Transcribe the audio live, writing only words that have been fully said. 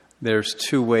There's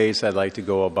two ways I'd like to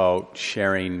go about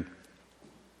sharing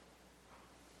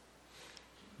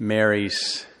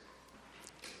Mary's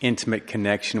intimate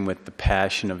connection with the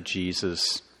passion of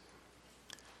Jesus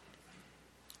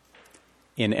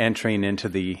in entering into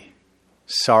the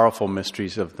sorrowful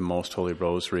mysteries of the Most Holy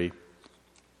Rosary,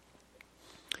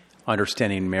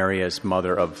 understanding Mary as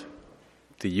mother of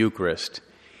the Eucharist,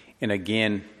 and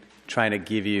again, trying to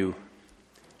give you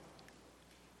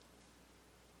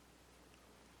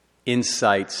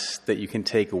insights that you can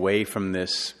take away from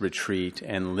this retreat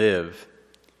and live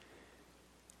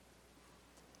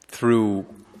through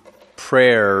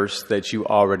prayers that you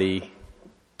already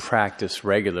practice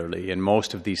regularly. And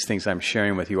most of these things I'm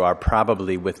sharing with you are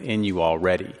probably within you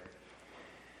already.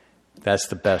 That's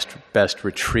the best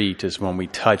retreat, is when we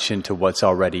touch into what's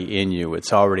already in you.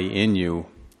 It's already in you,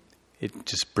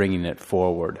 just bringing it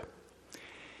forward.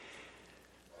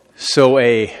 So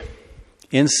a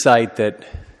insight that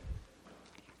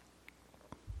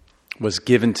was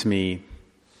given to me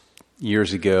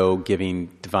years ago, giving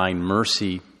Divine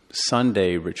Mercy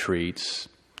Sunday retreats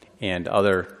and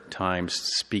other times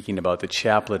speaking about the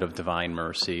Chaplet of Divine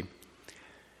Mercy,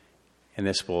 and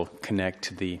this will connect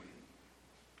to the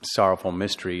sorrowful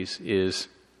mysteries, is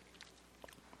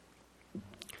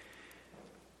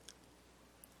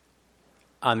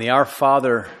on the Our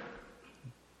Father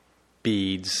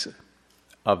beads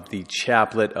of the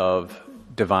Chaplet of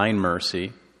Divine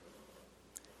Mercy,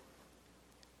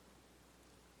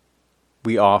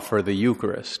 we offer the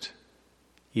Eucharist.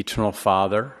 Eternal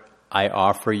Father, I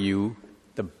offer you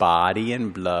the body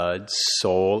and blood,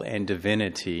 soul and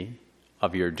divinity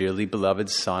of your dearly beloved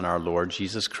Son, our Lord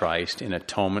Jesus Christ, in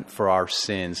atonement for our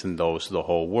sins and those of the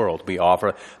whole world. We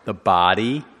offer the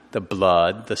body, the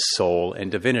blood, the soul, and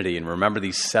divinity. And remember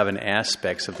these 7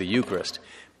 aspects of the Eucharist: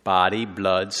 body,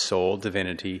 blood, soul,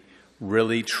 divinity,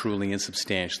 really, truly, and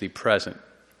substantially present.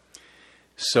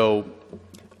 So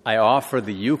I offer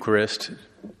the Eucharist,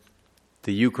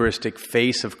 the Eucharistic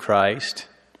face of Christ,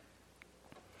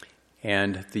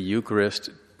 and the Eucharist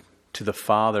to the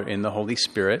Father in the Holy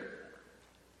Spirit.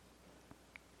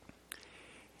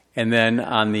 And then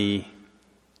on the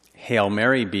Hail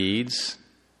Mary beads,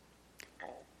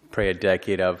 pray a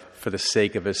decade of, for the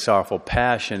sake of his sorrowful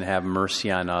passion, have mercy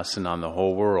on us and on the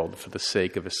whole world. For the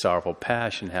sake of his sorrowful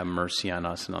passion, have mercy on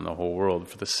us and on the whole world.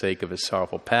 For the sake of his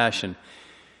sorrowful passion,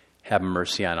 have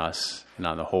mercy on us and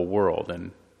on the whole world.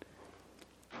 And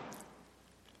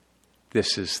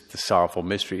this is the sorrowful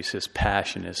mysteries, his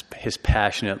passion, his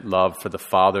passionate love for the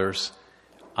Father's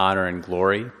honor and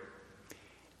glory,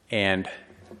 and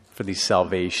for the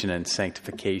salvation and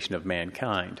sanctification of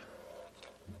mankind.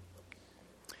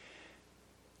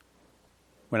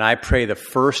 When I pray the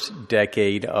first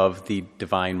decade of the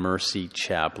Divine Mercy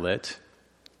Chaplet,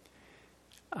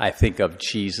 I think of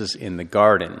Jesus in the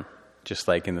garden, just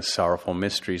like in the sorrowful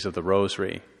mysteries of the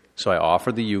Rosary. So I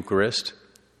offer the Eucharist,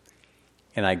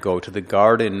 and I go to the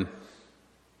garden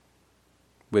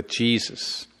with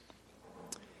Jesus.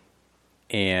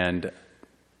 And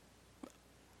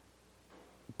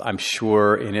I'm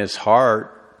sure in his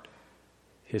heart,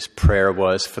 his prayer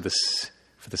was, for the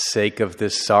sake of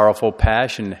this sorrowful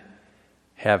passion,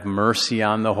 have mercy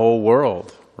on the whole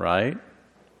world, right?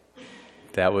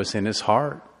 That was in his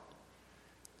heart.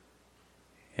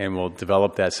 And we'll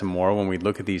develop that some more when we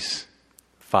look at these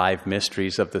 5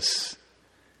 mysteries of this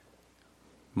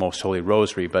Most Holy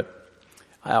Rosary. But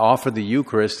I offer the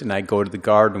Eucharist, and I go to the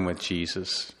garden with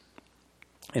Jesus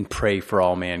and pray for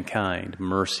all mankind,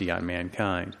 mercy on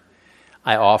mankind.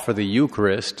 I offer the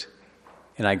Eucharist,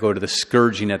 and I go to the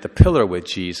scourging at the pillar with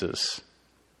Jesus,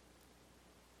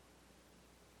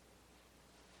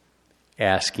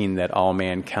 asking that all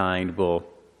mankind will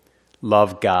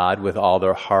love God with all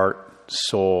their heart,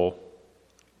 soul,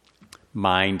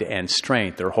 mind, and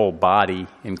strength, their whole body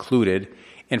included,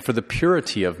 and for the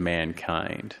purity of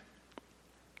mankind.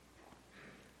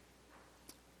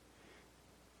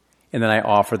 And then I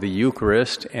offer the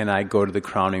Eucharist, and I go to the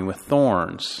crowning with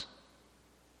thorns.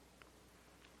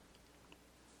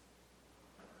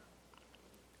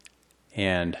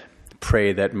 And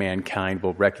pray that mankind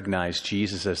will recognize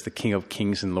Jesus as the King of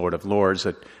Kings and Lord of Lords,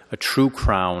 a true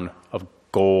crown of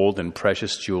gold and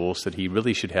precious jewels that he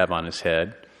really should have on his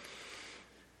head,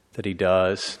 that he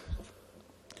does,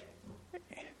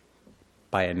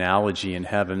 by analogy in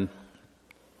heaven.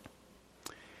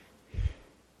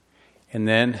 And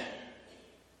then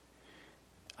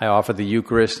I offer the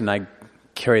Eucharist, and I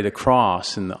carry the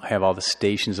cross, and I have all the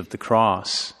stations of the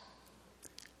cross.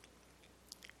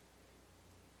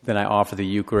 Then I offer the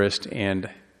Eucharist and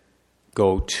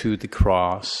go to the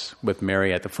cross with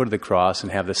Mary at the foot of the cross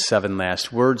and have the 7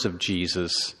 last words of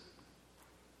Jesus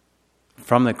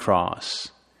from the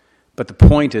cross. But the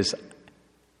point is,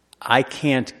 I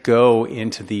can't go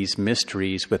into these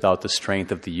mysteries without the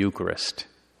strength of the Eucharist.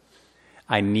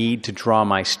 I need to draw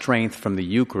my strength from the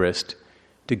Eucharist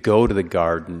to go to the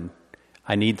garden.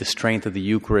 I need the strength of the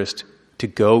Eucharist to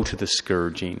go to the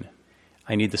scourging.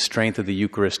 I need the strength of the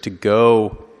Eucharist to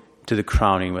go to the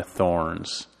crowning with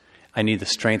thorns. I need the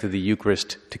strength of the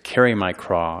Eucharist to carry my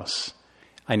cross.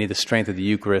 I need the strength of the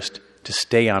Eucharist to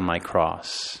stay on my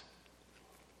cross.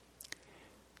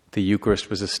 The Eucharist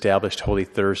was established Holy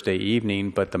Thursday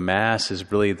evening, but the Mass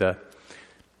is really the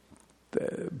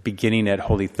beginning at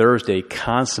Holy Thursday,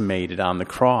 consummated on the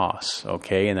cross,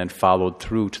 okay, and then followed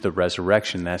through to the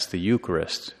resurrection. That's the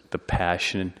Eucharist, the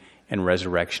passion and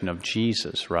resurrection of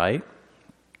Jesus, right?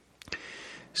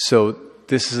 So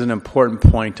this is an important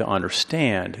point to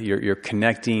understand. You're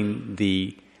connecting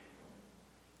the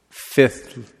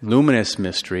fifth luminous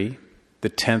mystery, the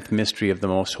 10th mystery of the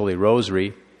Most Holy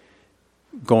Rosary,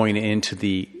 going into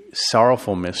the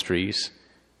sorrowful mysteries,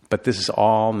 but this is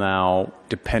all now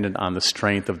dependent on the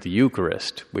strength of the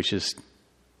Eucharist, which is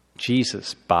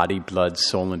Jesus, body, blood,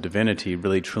 soul, and divinity,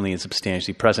 really, truly, and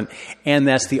substantially present. And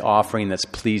that's the offering that's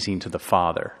pleasing to the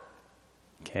Father.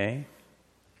 Okay?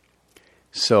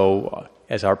 So,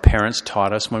 as our parents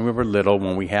taught us when we were little,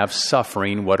 when we have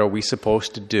suffering, what are we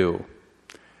supposed to do?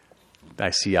 I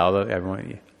see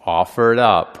everyone, offer it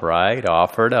up, right?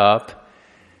 Offer it up.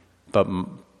 But,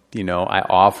 I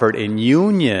offered in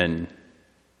union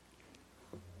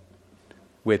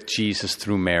with Jesus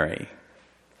through Mary,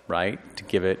 right? To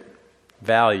give it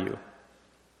value.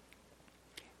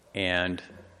 And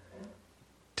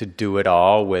to do it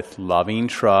all with loving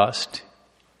trust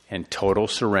and total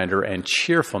surrender and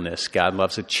cheerfulness. God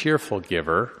loves a cheerful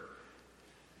giver.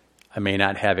 I may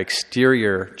not have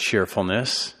exterior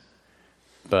cheerfulness,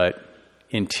 but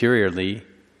interiorly,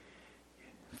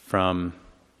 from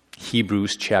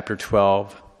Hebrews chapter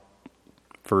 12,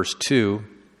 verse 2,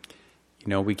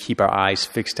 we keep our eyes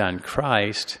fixed on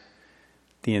Christ,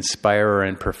 the inspirer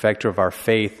and perfecter of our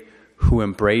faith, who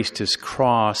embraced his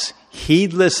cross,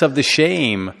 heedless of the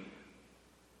shame,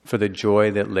 for the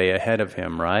joy that lay ahead of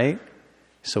him, right?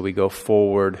 So we go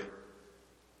forward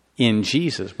in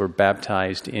Jesus. We're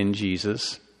baptized in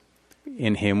Jesus.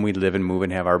 In him we live and move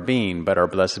and have our being. But our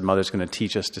Blessed Mother is going to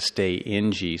teach us to stay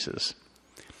in Jesus.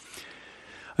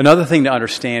 Another thing to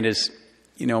understand is,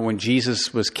 when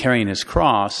Jesus was carrying his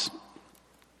cross,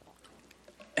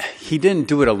 he didn't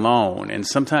do it alone. And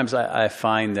sometimes I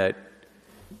find that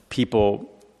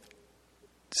people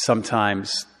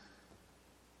sometimes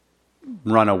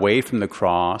run away from the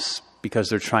cross because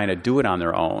they're trying to do it on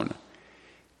their own.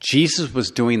 Jesus was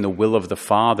doing the will of the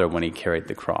Father when he carried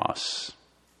the cross.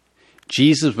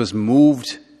 Jesus was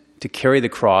moved to carry the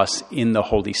cross in the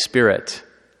Holy Spirit.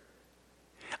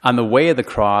 On the way of the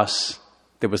cross,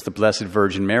 there was the Blessed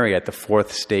Virgin Mary at the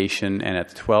 4th station and at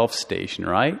the 12th station,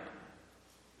 right?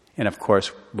 And of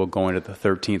course, we'll go into the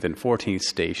 13th and 14th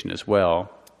station as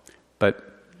well. But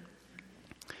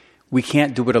we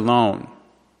can't do it alone.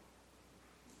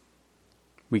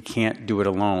 We can't do it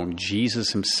alone.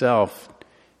 Jesus himself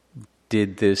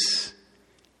did this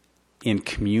in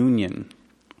communion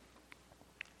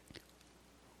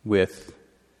with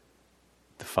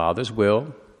the Father's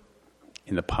will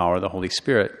in the power of the Holy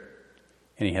Spirit.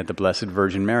 And he had the Blessed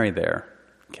Virgin Mary there.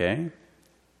 Okay?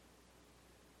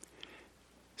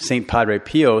 St. Padre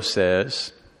Pio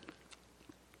says,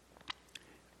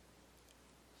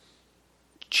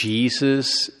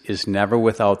 Jesus is never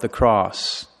without the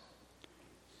cross.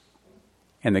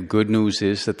 And the good news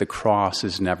is that the cross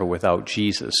is never without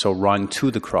Jesus. So run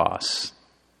to the cross.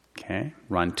 Okay?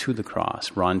 Run to the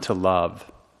cross. Run to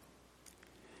love.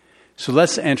 So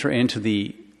let's enter into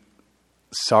the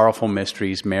sorrowful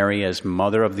mysteries. Mary as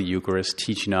Mother of the Eucharist,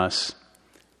 teaching us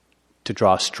to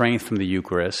draw strength from the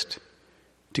Eucharist,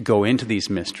 to go into these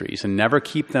mysteries and never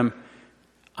keep them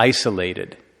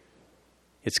isolated.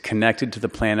 It's connected to the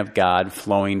plan of God,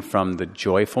 flowing from the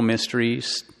joyful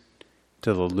mysteries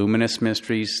to the luminous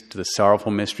mysteries, to the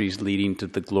sorrowful mysteries, leading to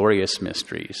the glorious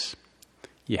mysteries.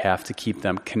 You have to keep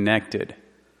them connected.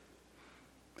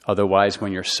 Otherwise,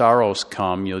 when your sorrows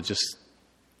come, you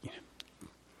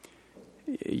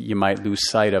might lose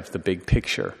sight of the big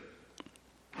picture.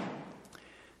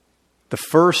 The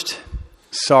first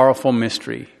sorrowful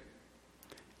mystery,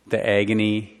 the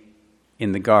agony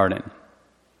in the garden.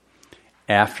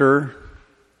 After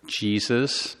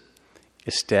Jesus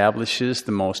establishes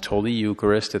the Most Holy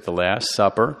Eucharist at the Last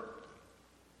Supper,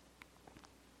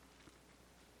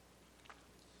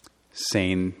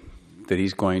 saying that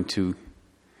he's going to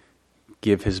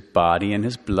give his body and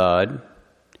his blood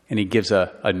And he gives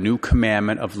a new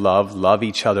commandment of love. Love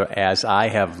each other as I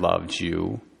have loved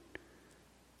you.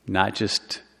 Not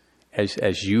just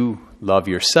as you love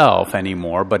yourself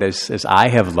anymore, but as I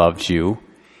have loved you.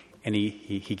 And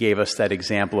he gave us that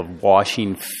example of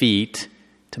washing feet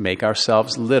to make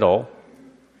ourselves little,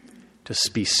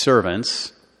 to be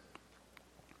servants.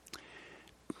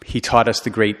 He taught us the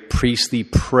great priestly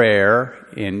prayer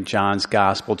in John's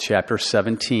Gospel, chapter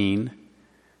 17.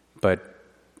 But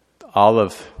all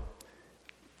of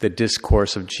the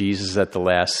discourse of Jesus at the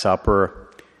Last Supper,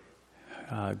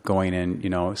 going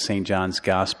in, St. John's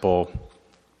Gospel,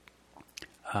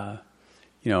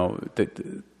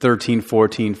 the 13,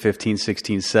 14, 15,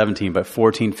 16, 17, but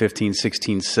 14, 15,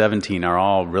 16, 17 are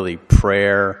all really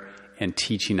prayer and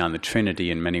teaching on the Trinity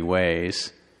in many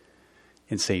ways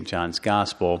in St. John's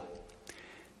Gospel.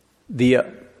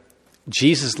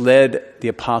 Jesus led the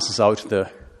apostles out to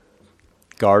the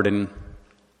Garden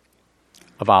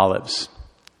of Olives.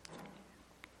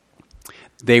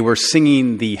 They were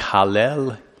singing the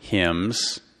Hallel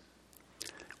hymns,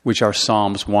 which are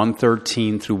Psalms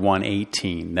 113 through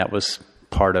 118. That was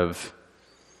part of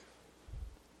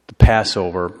the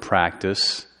Passover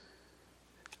practice.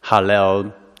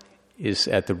 Hallel is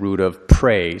at the root of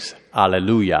praise.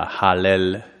 Alleluia,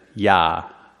 Hallel Yah.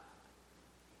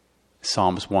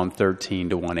 Psalms 113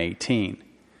 to 118.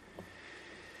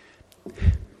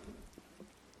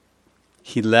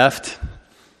 He left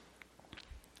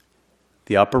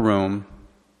the upper room,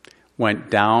 went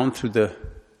down through the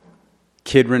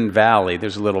Kidron Valley.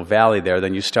 There's a little valley there.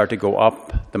 Then you start to go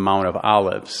up the Mount of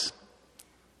Olives.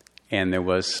 And there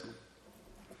was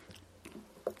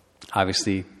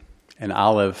obviously an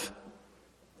olive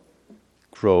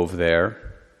grove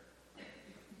there.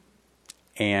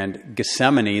 And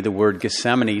Gethsemane, the word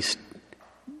Gethsemane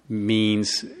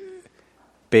means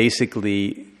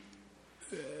basically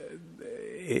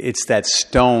it's that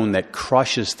stone that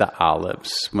crushes the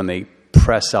olives when they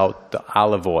press out the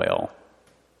olive oil.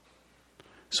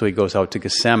 So he goes out to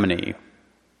Gethsemane, and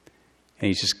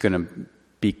he's just going to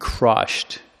be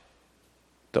crushed.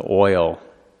 The oil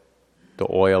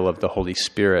of the Holy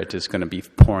Spirit is going to be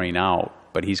pouring out,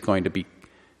 but he's going to be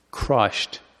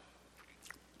crushed.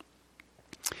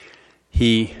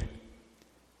 He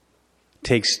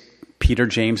takes Peter,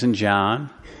 James, and John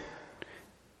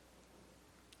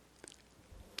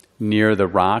near the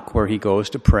rock where he goes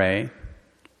to pray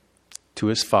to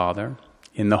his Father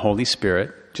in the Holy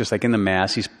Spirit. Just like in the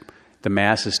Mass, the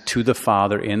Mass is to the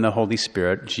Father in the Holy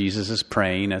Spirit. Jesus is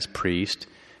praying as priest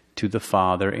to the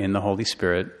Father in the Holy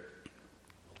Spirit.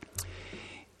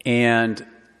 And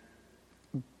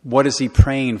what is he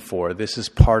praying for? This is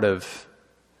part of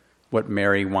what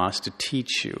Mary wants to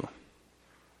teach you.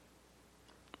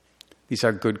 These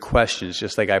are good questions,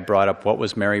 just like I brought up what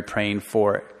was Mary praying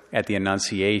for at the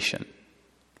Annunciation,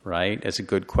 right? As a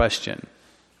good question.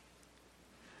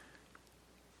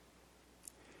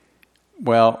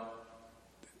 Well,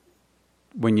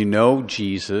 when you know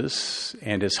Jesus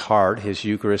and his heart, his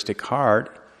Eucharistic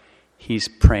heart, he's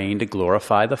praying to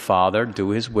glorify the Father,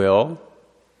 do his will.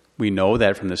 We know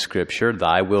that from the Scripture,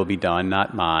 thy will be done,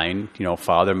 not mine.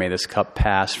 Father, may this cup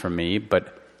pass from me,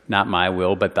 but not my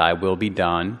will, but thy will be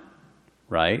done,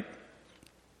 right?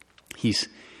 He's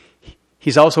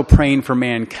also praying for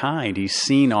mankind. He's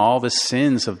seen all the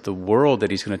sins of the world that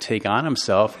he's going to take on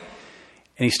himself,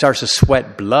 and he starts to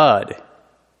sweat blood.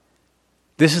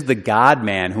 This is the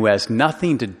God-man who has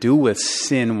nothing to do with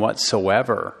sin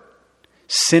whatsoever.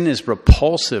 Sin is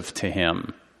repulsive to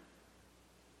him.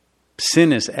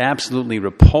 Sin is absolutely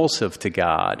repulsive to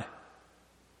God.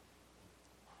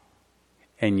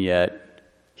 And yet,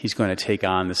 he's going to take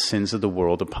on the sins of the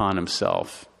world upon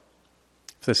himself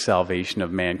for the salvation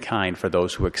of mankind, for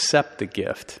those who accept the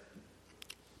gift.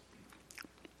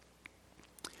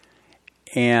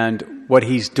 And what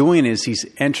he's doing is he's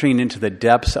entering into the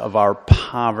depths of our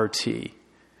poverty.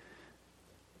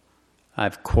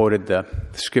 I've quoted the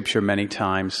Scripture many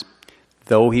times.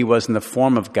 Though he was in the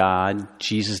form of God,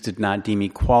 Jesus did not deem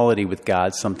equality with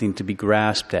God something to be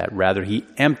grasped at. Rather, he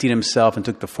emptied himself and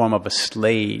took the form of a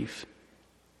slave.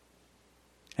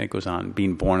 And it goes on,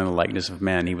 being born in the likeness of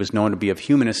men. He was known to be of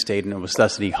human estate, and it was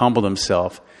thus that he humbled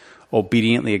himself,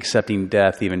 obediently accepting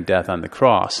death, even death on the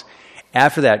cross.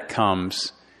 After that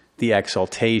comes the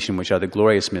exaltation, which are the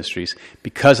glorious mysteries.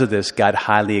 Because of this, God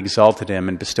highly exalted him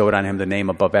and bestowed on him the name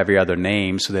above every other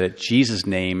name, so that at Jesus'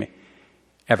 name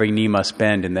every knee must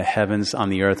bend in the heavens, on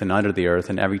the earth, and under the earth,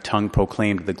 and every tongue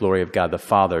proclaim the glory of God the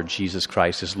Father, Jesus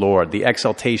Christ is Lord. The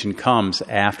exaltation comes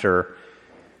after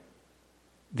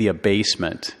the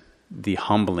abasement, the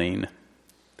humbling,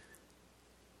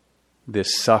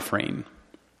 this suffering.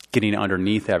 getting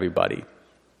underneath everybody.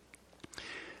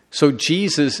 So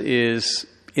Jesus is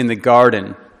in the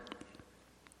garden,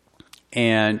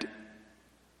 and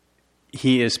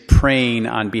he is praying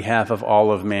on behalf of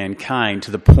all of mankind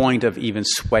to the point of even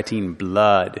sweating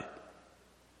blood.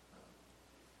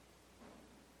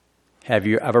 Have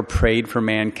you ever prayed for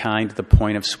mankind to the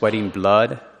point of sweating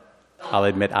blood? I'll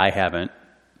admit I haven't.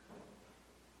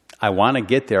 I want to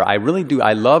get there. I really do.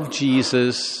 I love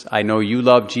Jesus. I know you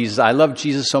love Jesus. I love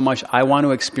Jesus so much. I want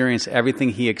to experience everything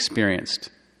he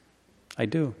experienced. I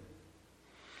do.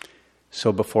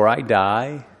 So before I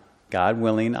die, God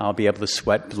willing, I'll be able to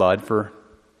sweat blood for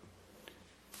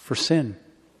sin.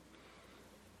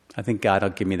 I think God will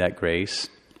give me that grace.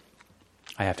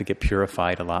 I have to get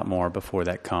purified a lot more before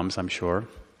that comes, I'm sure.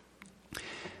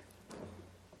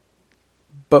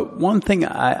 But one thing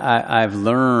I've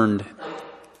learned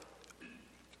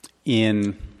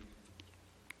in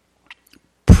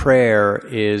prayer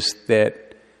is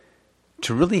that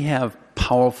to really have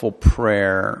powerful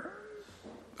prayer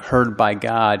heard by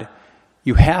God,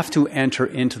 you have to enter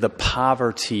into the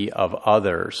poverty of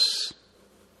others.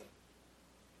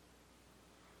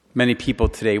 Many people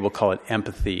today will call it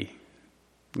empathy,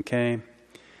 okay?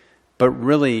 But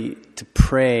really, to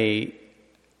pray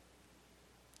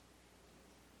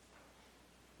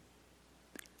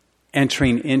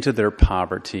entering into their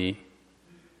poverty,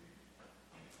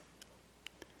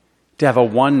 to have a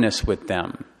oneness with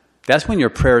them. That's when your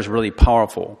prayer is really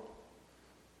powerful.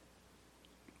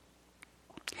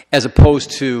 As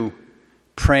opposed to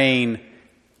praying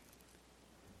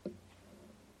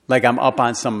like I'm up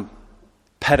on some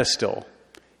pedestal.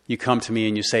 You come to me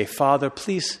and you say, Father,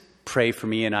 please pray for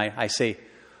me. And I say,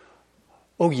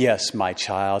 oh yes, my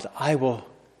child, I will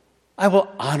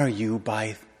honor you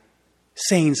by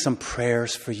saying some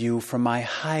prayers for you from my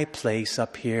high place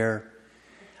up here.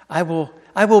 I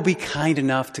will be kind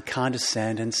enough to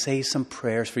condescend and say some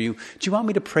prayers for you. Do you want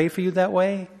me to pray for you that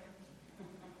way?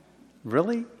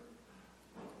 Really?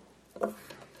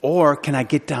 Or can I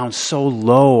get down so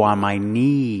low on my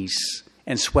knees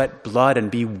and sweat blood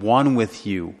and be one with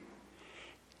you?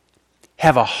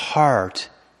 Have a heart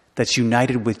that's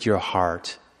united with your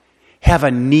heart. Have a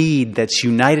need that's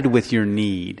united with your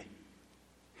need.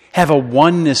 Have a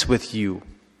oneness with you,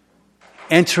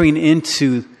 entering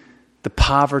into the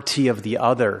poverty of the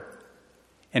other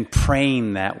and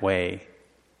praying that way.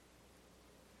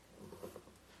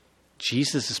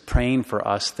 Jesus is praying for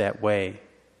us that way.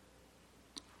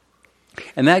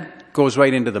 And that goes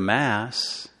right into the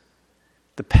Mass,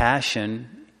 the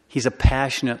Passion. He's a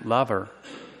passionate lover.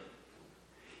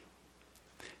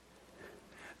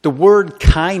 The word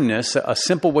kindness, a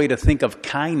simple way to think of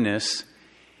kindness,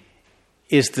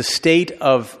 is the state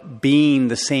of being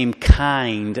the same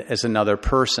kind as another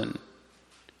person.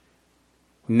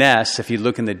 Ness, if you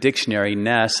look in the dictionary,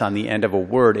 ness on the end of a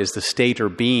word is the state or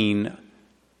being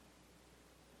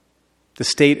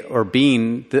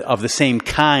of the same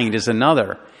kind as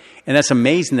another. And that's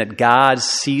amazing that God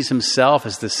sees himself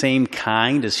as the same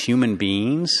kind as human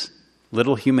beings,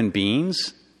 little human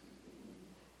beings.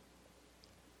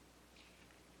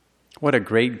 What a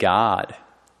great God.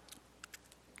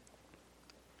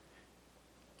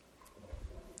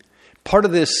 Part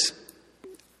of this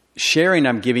sharing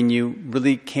I'm giving you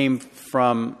really came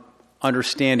from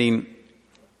understanding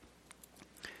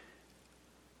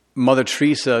Mother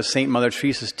Teresa, St. Mother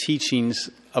Teresa's teachings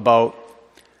about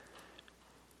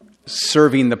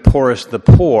serving the poorest of the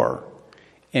poor.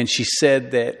 And she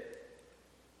said that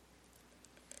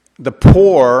the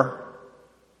poor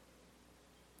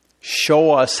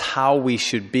show us how we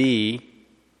should be.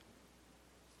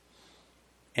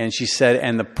 And she said,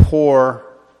 and the poor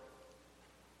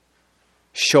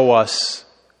show us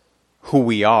who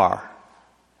we are.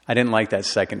 I didn't like that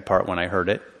second part when I heard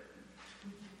it.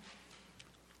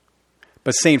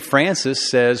 But St. Francis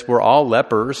says we're all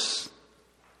lepers.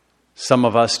 Some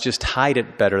of us just hide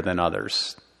it better than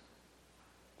others.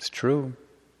 It's true.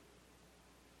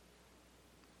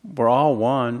 We're all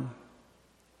one.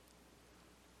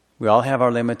 We all have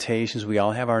our limitations. We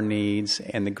all have our needs.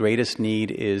 And the greatest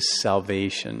need is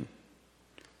salvation.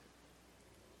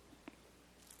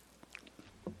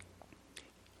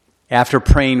 After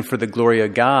praying for the glory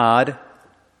of God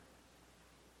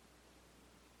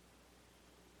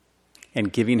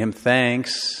and giving him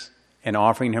thanks and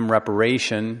offering him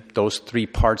reparation, those three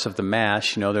parts of the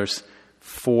Mass, there's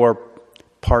 4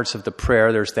 parts of the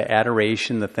prayer. There's the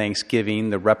adoration, the thanksgiving,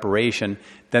 the reparation.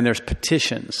 Then there's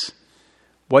petitions.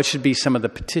 What should be some of the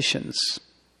petitions?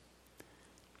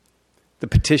 The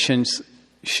petitions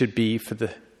should be for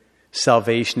the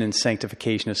salvation and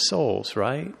sanctification of souls,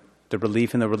 right? The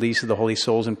relief and the release of the holy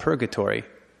souls in purgatory.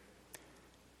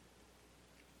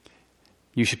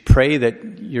 You should pray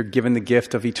that you're given the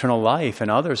gift of eternal life and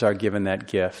others are given that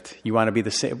gift. You want to be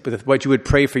the same. With what you would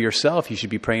pray for yourself, you should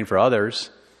be praying for others.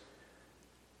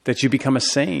 That you become a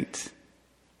saint.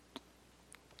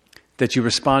 That you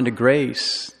respond to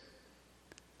grace.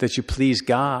 That you please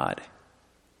God.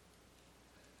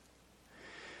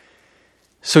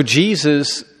 So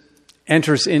Jesus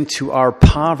enters into our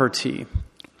poverty.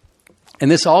 And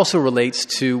this also relates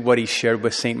to what he shared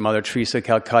with St. Mother Teresa of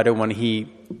Calcutta when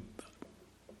he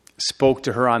spoke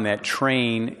to her on that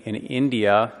train in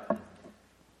India,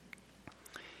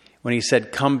 when he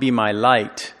said, "Come be my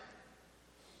light.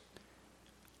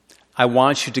 I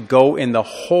want you to go in the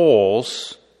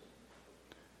holes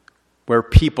where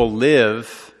people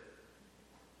live,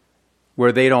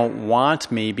 where they don't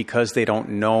want me because they don't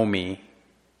know me."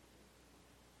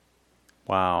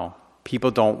 Wow. People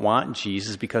don't want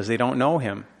Jesus because they don't know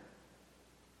him.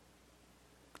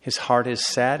 His heart is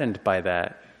saddened by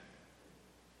that.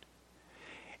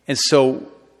 And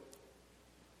so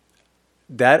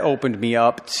that opened me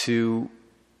up to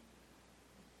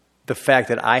the fact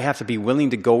that I have to be willing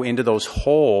to go into those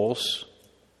holes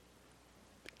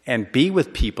and be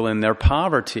with people in their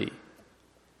poverty.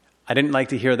 I didn't like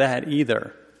to hear that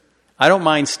either. I don't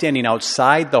mind standing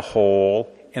outside the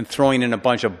hole and throwing in a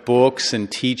bunch of books and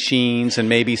teachings and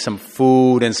maybe some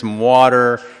food and some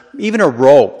water, even a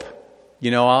rope.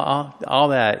 All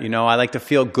that. I like to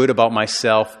feel good about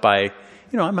myself by,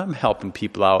 I'm helping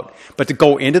people out. But to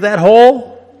go into that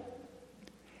hole,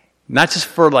 not just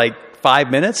for like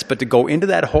 5 minutes, but to go into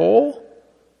that hole,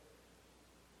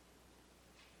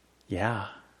 yeah,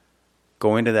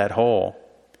 go into that hole.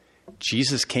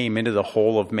 Jesus came into the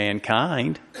hole of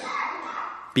mankind,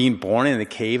 being born in the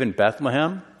cave in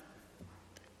Bethlehem.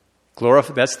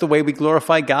 That's the way we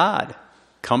glorify God.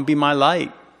 Come be my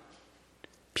light.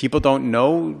 People don't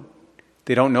know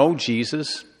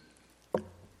Jesus.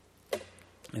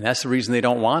 And that's the reason they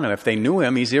don't want him. If they knew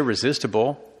him, he's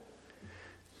irresistible.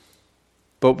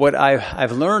 But what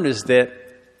I've learned is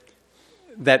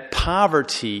that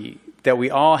poverty that we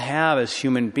all have as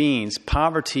human beings,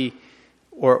 poverty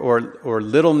or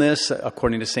littleness,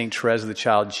 according to St. Therese of the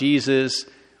Child Jesus,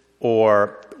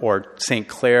 or St.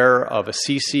 Clare of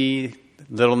Assisi,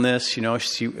 littleness,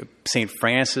 St.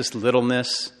 Francis,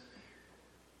 littleness,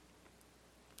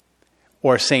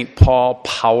 or St. Paul,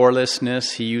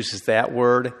 powerlessness. He uses that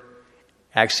word.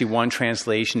 Actually, one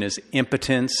translation is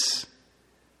impotence.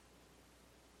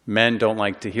 Men don't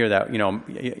like to hear that.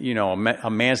 A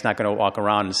man's not going to walk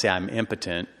around and say, "I'm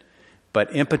impotent."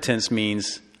 But impotence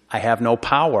means I have no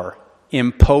power.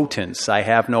 Impotence, I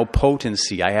have no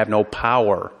potency. I have no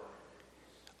power.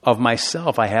 Of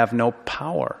myself, I have no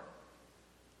power.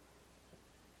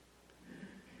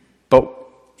 But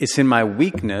it's in my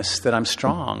weakness that I'm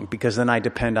strong, because then I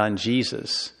depend on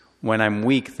Jesus. When I'm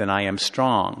weak, then I am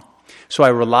strong. So I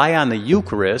rely on the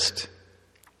Eucharist,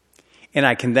 and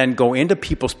I can then go into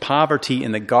people's poverty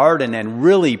in the garden and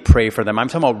really pray for them. I'm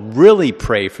talking about really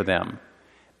pray for them.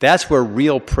 That's where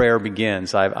real prayer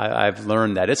begins. I've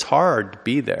learned that. It's hard to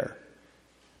be there.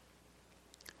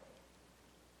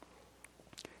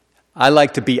 I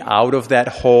like to be out of that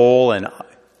hole and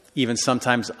even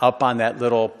sometimes up on that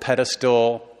little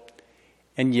pedestal.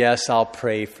 And yes, I'll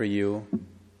pray for you.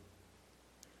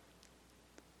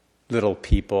 Little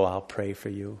people, I'll pray for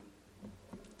you.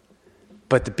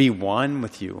 But to be one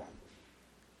with you,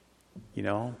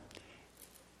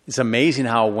 it's amazing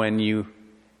how when you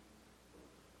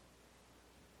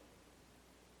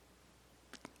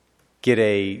get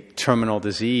a terminal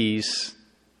disease,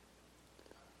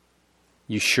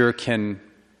 you sure can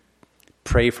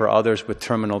pray for others with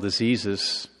terminal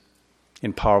diseases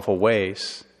in powerful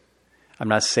ways. I'm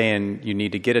not saying you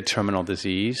need to get a terminal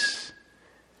disease.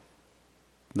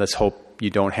 Let's hope you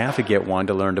don't have to get one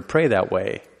to learn to pray that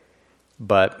way.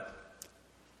 But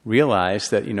realize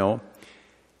that,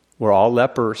 we're all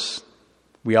lepers.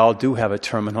 We all do have a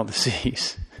terminal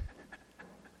disease.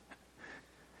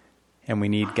 And we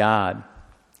need God.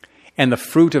 And the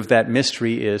fruit of that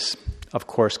mystery is, of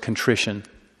course, contrition.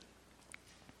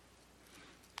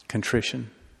 Contrition.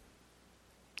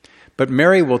 But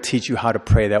Mary will teach you how to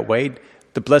pray that way.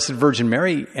 The Blessed Virgin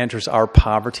Mary enters our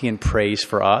poverty and prays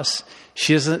for us.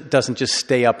 She doesn't just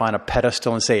stay up on a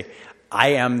pedestal and say, "I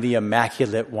am the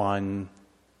Immaculate One."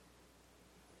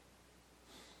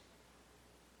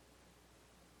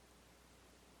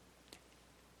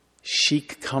 She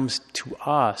comes to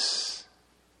us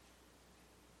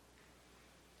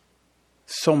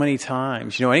so many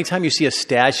times. Anytime you see a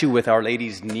statue with Our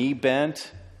Lady's knee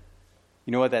bent,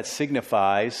 you know what that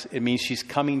signifies? It means she's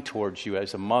coming towards you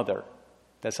as a mother.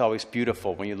 That's always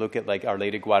beautiful. When you look at like Our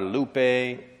Lady of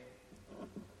Guadalupe,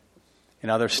 In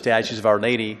other statues of Our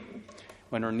Lady,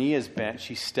 when her knee is bent,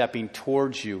 she's stepping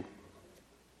towards you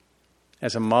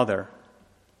as a mother.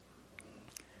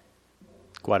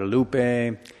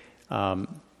 Guadalupe,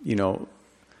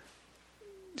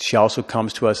 she also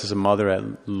comes to us as a mother at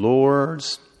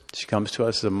Lourdes. She comes to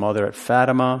us as a mother at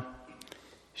Fatima.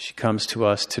 She comes to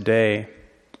us today.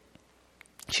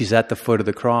 She's at the foot of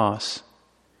the cross.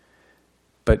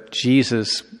 But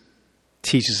Jesus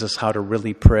teaches us how to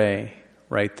really pray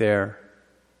right there.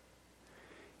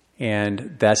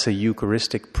 And that's a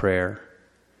Eucharistic prayer.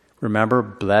 Remember,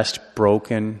 blessed,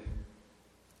 broken,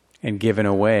 and given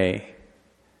away.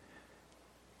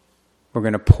 We're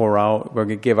going to pour out, we're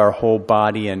going to give our whole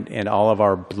body and all of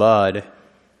our blood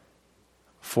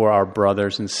for our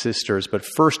brothers and sisters. But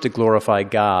first to glorify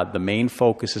God. The main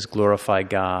focus is glorify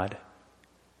God.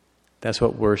 That's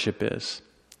what worship is.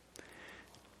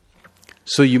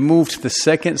 So you move to the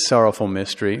second sorrowful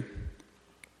mystery,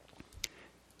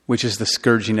 which is the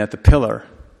scourging at the pillar.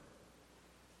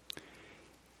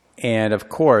 And of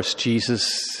course,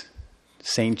 Jesus,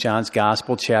 St. John's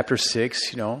Gospel, chapter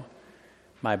 6,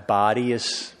 my body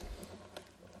is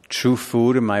true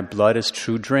food and my blood is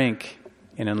true drink.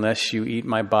 And unless you eat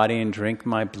my body and drink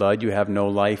my blood, you have no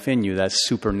life in you. That's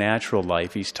supernatural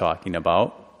life he's talking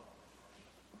about.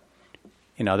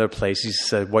 In other places, he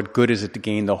said, what good is it to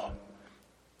gain the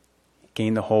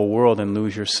whole world and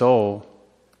lose your soul?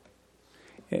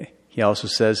 He also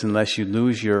says, unless you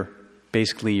lose your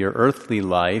earthly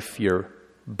life, your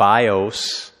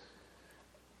bios,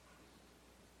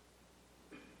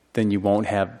 then you won't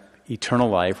have eternal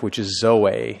life, which is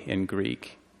Zoe in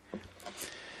Greek.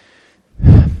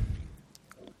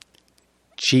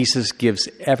 Jesus gives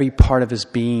every part of his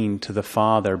being to the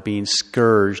Father, being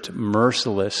scourged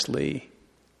mercilessly.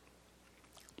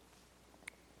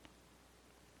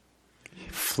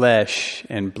 Flesh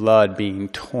and blood being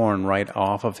torn right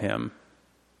off of him.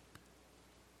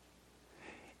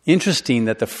 Interesting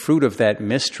that the fruit of that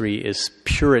mystery is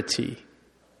purity.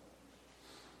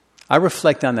 I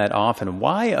reflect on that often.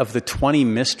 Why of the 20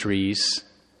 mysteries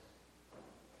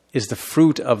is the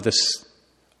fruit of the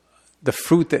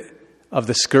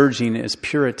scourging is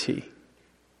purity?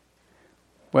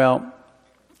 Well,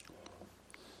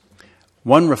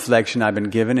 one reflection I've been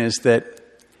given is that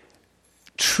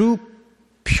true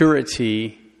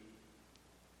purity,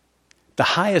 the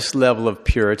highest level of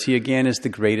purity, again, is the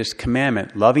greatest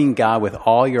commandment. Loving God with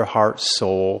all your heart,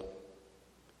 soul,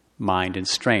 mind, and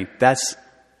strength. That's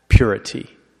purity.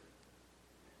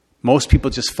 Most people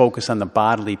just focus on the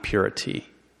bodily purity,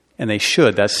 and they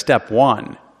should. That's step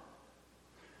one.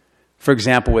 For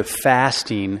example, with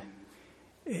fasting,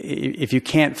 if you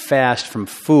can't fast from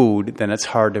food, then it's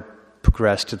hard to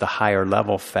progress to the higher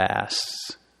level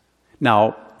fasts.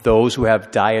 Now, those who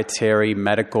have dietary,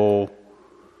 medical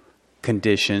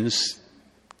conditions,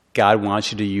 God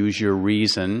wants you to use your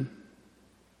reason.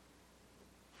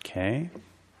 Okay?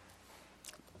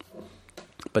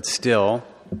 But still,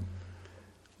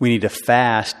 we need to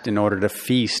fast in order to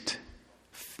feast.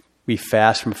 We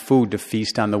fast from food to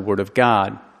feast on the Word of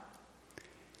God.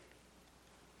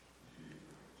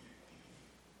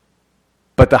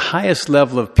 But the highest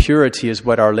level of purity is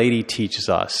what Our Lady teaches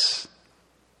us.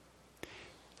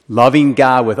 Loving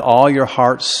God with all your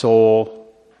heart,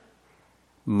 soul,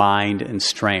 mind, and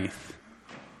strength.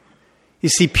 You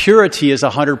see, purity is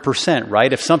 100%,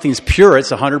 right? If something's pure,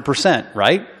 it's 100%,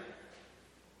 right?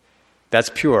 That's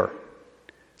pure.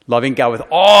 Loving God with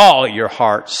all your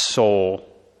heart, soul,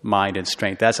 mind, and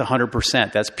strength. That's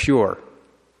 100%. That's pure.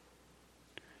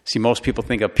 See, most people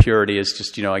think of purity as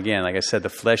just, again, like I said, the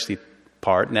fleshly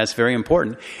part, and that's very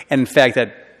important. And in fact,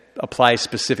 that applies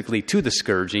specifically to the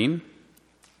scourging.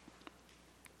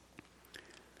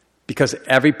 Because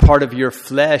every part of your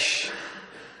flesh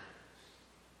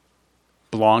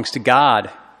belongs to God.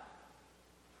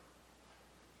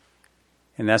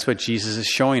 And that's what Jesus is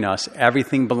showing us.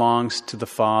 Everything belongs to the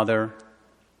Father.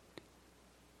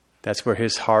 That's where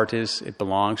his heart is. It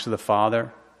belongs to the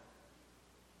Father.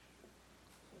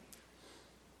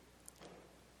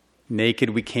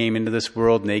 Naked we came into this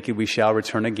world, naked we shall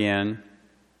return again.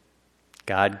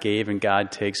 God gave and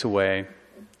God takes away.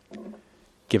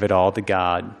 Give it all to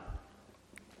God.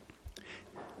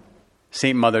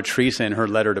 St. Mother Teresa, in her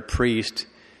letter to priest,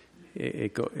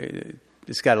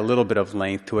 it's got a little bit of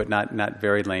length to it, not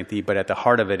very lengthy, but at the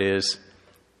heart of it is,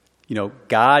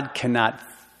 God cannot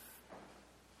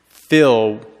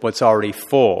fill what's already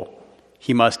full.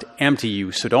 He must empty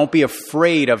you. So don't be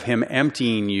afraid of him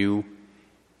emptying you,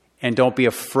 and don't be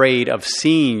afraid of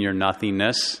seeing your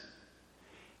nothingness.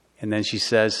 And then she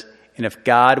says, and if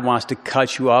God wants to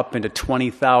cut you up into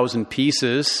 20,000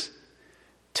 pieces,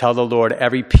 Tell the Lord,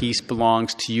 every piece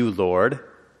belongs to you, Lord.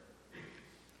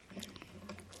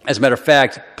 As a matter of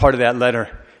fact, part of that letter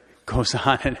goes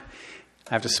on, and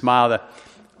I have to smile that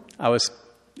I was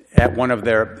at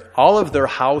all of their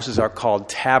houses are called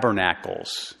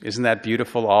tabernacles. Isn't that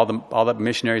beautiful? All the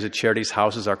missionaries at Charity's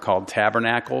houses are called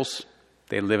tabernacles.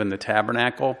 They live in the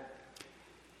tabernacle.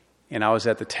 And I was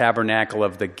at the tabernacle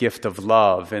of the Gift of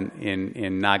Love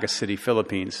in Naga City,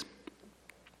 Philippines.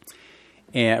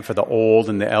 And for the old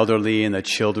and the elderly and the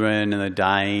children and the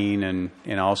dying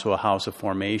and also a house of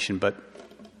formation. But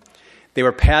they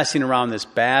were passing around this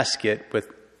basket with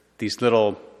these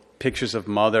little pictures of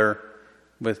Mother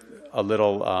with a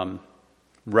little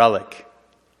relic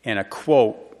and a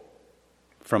quote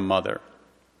from Mother.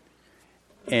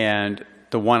 And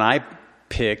the one I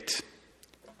picked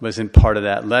was in part of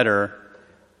that letter,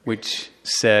 which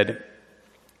said,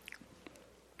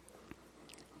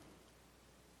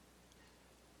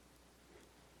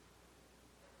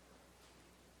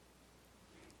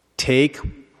 take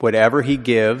whatever he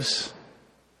gives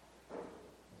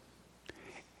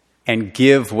and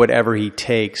give whatever he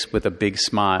takes with a big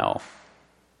smile.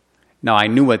 Now, I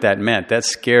knew what that meant. That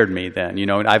scared me then.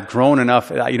 I've grown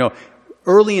enough.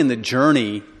 Early in the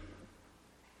journey,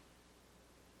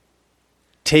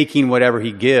 taking whatever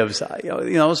he gives,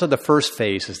 those are the first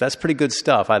phases. That's pretty good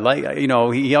stuff. I like,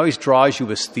 he always draws you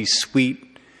with these sweet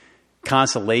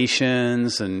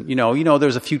consolations, and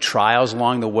there's a few trials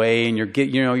along the way, and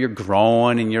you're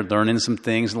growing and you're learning some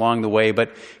things along the way.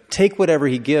 But take whatever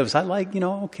he gives. I like,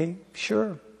 okay,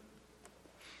 sure.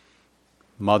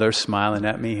 Mother smiling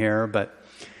at me here, but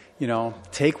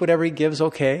take whatever he gives,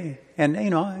 okay. And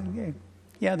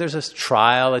there's a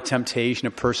trial, a temptation,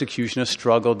 a persecution, a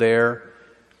struggle there.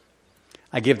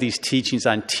 I give these teachings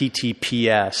on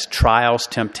TTPS, trials,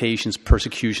 temptations,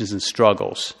 persecutions, and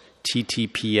struggles.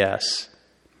 TTPS.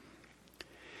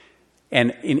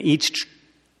 And in each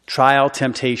trial,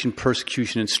 temptation,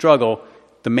 persecution, and struggle,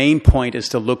 the main point is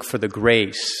to look for the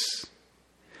grace.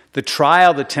 The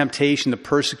trial, the temptation, the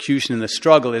persecution, and the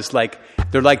struggle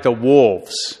they're like the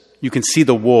wolves. You can see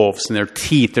the wolves and their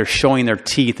teeth. They're showing their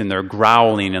teeth and they're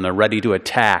growling and they're ready to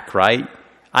attack, right?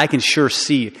 I can sure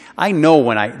see. I know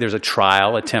when there's a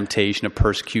trial, a temptation, a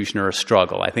persecution, or a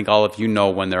struggle. I think all of you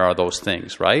know when there are those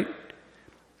things, right?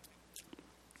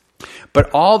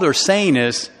 But all they're saying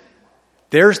is,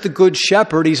 there's the good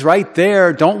shepherd. He's right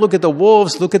there. Don't look at the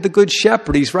wolves. Look at the good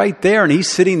shepherd. He's right there. And he's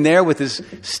sitting there with his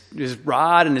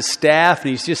rod and his staff.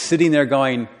 And he's just sitting there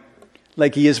going,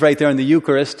 like he is right there in the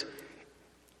Eucharist.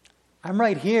 I'm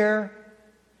right here.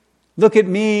 Look at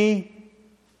me.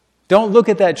 Don't look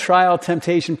at that trial,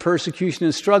 temptation, persecution,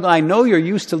 and struggle. I know you're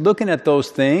used to looking at those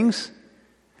things.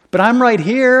 But I'm right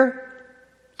here.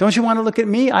 Don't you want to look at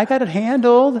me? I got it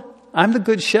handled. I'm the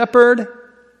good shepherd.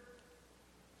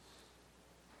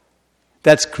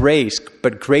 That's grace,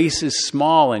 but grace is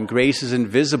small and grace is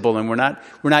invisible, and we're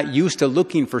not used to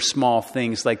looking for small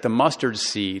things like the mustard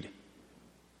seed.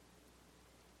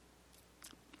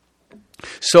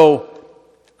 So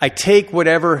I take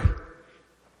whatever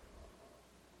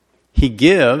he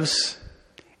gives,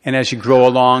 and as you grow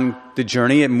along the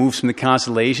journey, it moves from the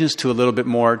consolations to a little bit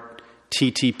more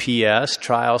TTPS,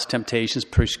 trials, temptations,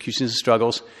 persecutions, and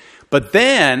struggles. But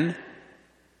then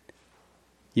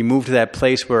you move to that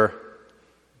place where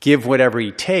give whatever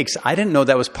he takes. I didn't know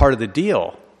that was part of the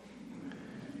deal.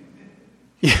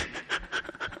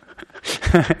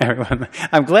 Everyone,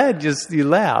 I'm glad you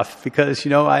laugh because,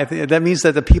 that means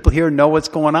that the people here know what's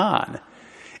going on.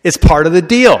 It's part of the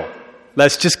deal.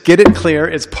 Let's just get it clear.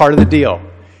 It's part of the deal.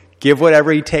 Give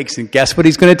whatever he takes. And guess what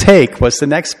he's going to take? What's the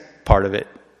next part of it?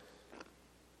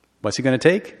 What's he going to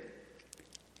take?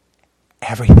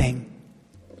 Everything.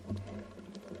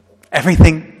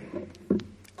 Everything.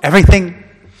 Everything.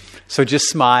 So just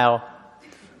smile.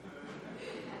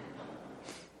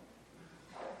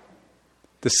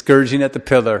 The scourging at the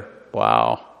pillar.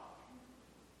 Wow.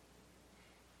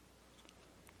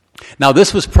 Now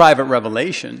this was private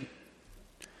revelation.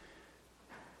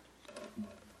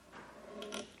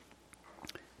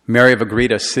 Mary of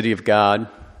Agreda, City of God.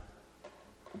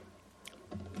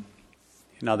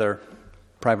 Another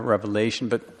private revelation.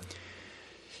 But,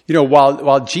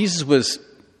 while Jesus was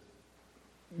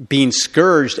being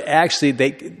scourged, actually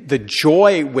the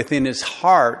joy within his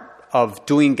heart of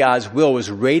doing God's will was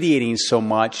radiating so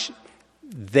much.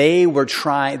 They were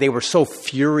so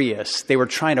furious. They were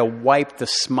trying to wipe the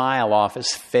smile off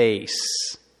his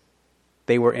face.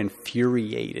 They were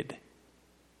infuriated.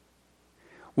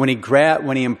 When he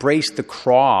embraced the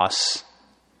cross,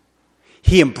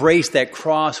 he embraced that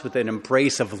cross with an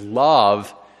embrace of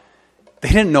love. They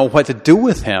didn't know what to do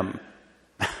with him.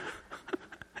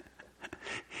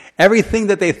 Everything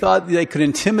that they thought they could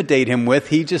intimidate him with,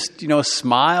 he just,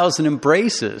 smiles and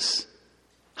embraces.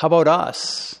 How about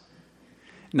us?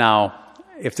 Now,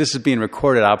 if this is being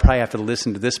recorded, I'll probably have to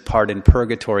listen to this part in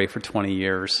purgatory for 20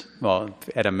 years. Well,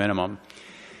 at a minimum.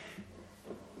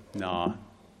 No.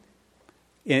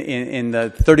 In the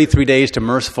 33 Days to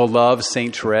Merciful Love,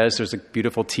 St. Therese, there's a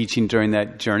beautiful teaching during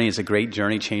that journey. It's a great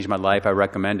journey, changed my life. I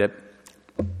recommend it.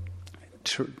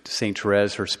 St.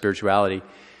 Therese, her spirituality.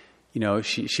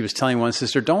 She was telling one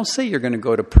sister, don't say you're going to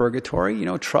go to purgatory.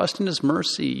 Trust in His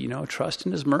mercy. Trust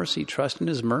in His mercy. Trust in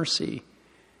His mercy.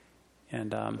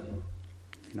 And,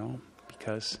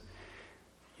 because,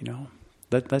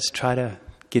 let's try to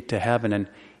get to heaven. And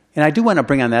I do want to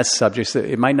bring on that subject. So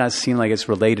it might not seem like it's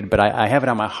related, but I have it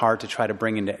on my heart to try to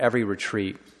bring into every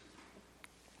retreat,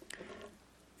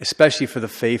 especially for the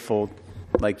faithful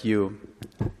like you.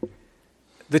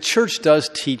 The church does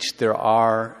teach there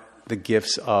are the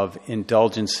gifts of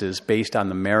indulgences based on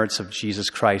the merits of Jesus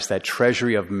Christ, that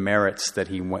treasury of merits that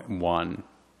He won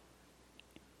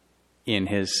in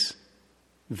His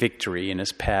victory, in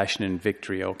His passion and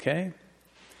victory, okay?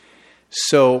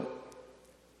 So,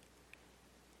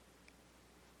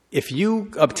 if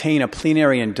you obtain a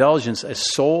plenary indulgence, a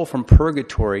soul from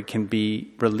purgatory can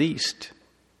be released,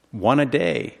 one a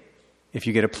day, if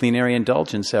you get a plenary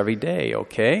indulgence every day,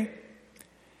 okay?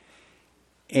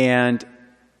 And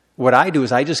what I do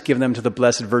is I just give them to the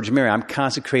Blessed Virgin Mary. I'm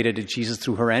consecrated to Jesus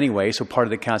through her anyway, so part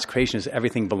of the consecration is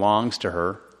everything belongs to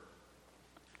her.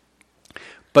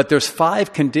 But there's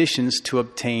 5 conditions to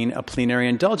obtain a plenary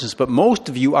indulgence. But most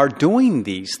of you are doing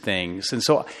these things. And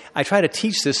so I try to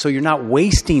teach this so you're not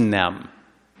wasting them.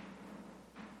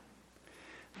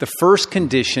 The first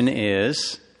condition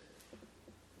is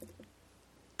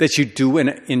that you do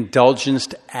an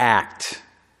indulgenced act.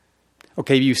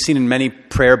 Okay, you've seen in many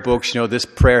prayer books, this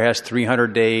prayer has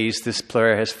 300 days, this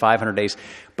prayer has 500 days.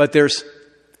 But there's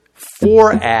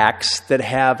 4 acts that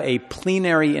have a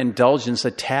plenary indulgence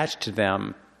attached to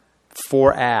them.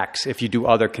 4 acts if you do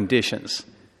other conditions.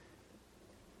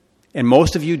 And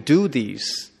most of you do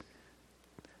these.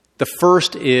 The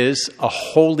first is a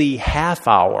holy half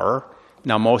hour.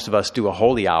 Now, most of us do a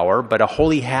holy hour, but a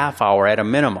holy half hour at a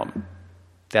minimum.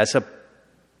 That's a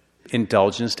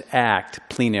indulgenced act,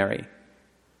 plenary.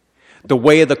 The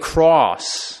way of the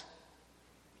cross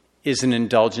is an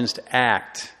indulgenced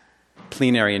act,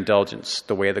 plenary indulgence,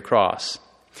 the way of the cross.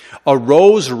 A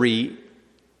rosary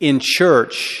in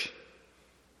church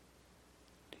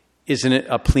isn't it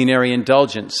a plenary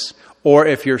indulgence? Or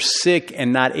if you're sick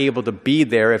and not able to be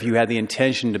there, if you had the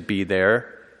intention to be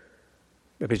there,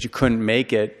 because you couldn't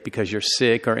make it because you're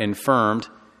sick or infirmed,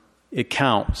 it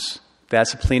counts.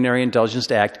 That's a plenary indulgence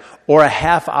act. Or a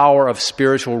half hour of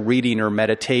spiritual reading or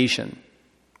meditation.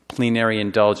 Plenary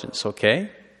indulgence, okay?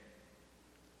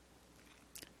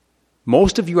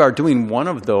 Most of you are doing one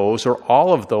of those or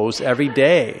all of those every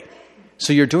day.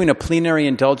 So you're doing a plenary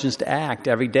indulgenced act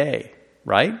every day,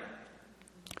 right?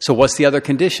 So what's the other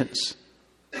conditions?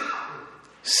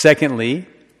 Secondly,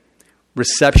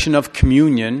 reception of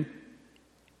communion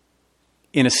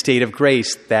in a state of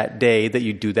grace that day that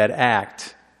you do that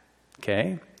act.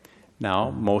 Okay?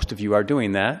 Now, most of you are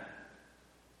doing that.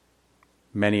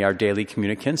 Many are daily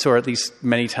communicants, or at least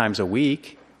many times a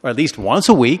week, or at least once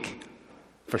a week.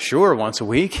 For sure, once a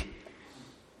week.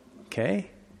 Okay?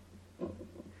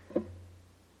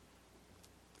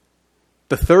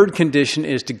 The third condition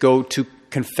is to go to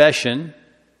confession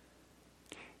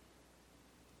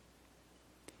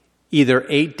either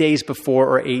 8 days before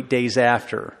or 8 days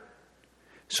after.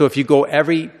 So if you go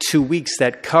every 2 weeks,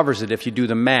 that covers it if you do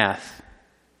the math.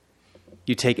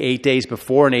 You take 8 days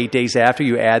before and 8 days after,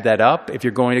 you add that up. If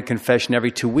you're going to confession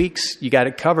every 2 weeks, you got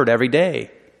it covered every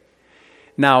day.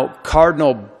 Now,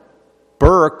 Cardinal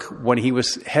Burke, when he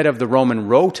was head of the Roman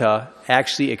Rota,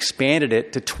 actually expanded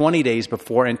it to 20 days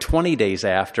before and 20 days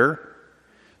after.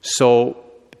 So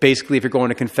basically, if you're going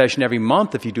to confession every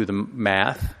month, if you do the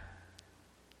math,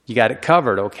 you got it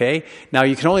covered, okay? Now,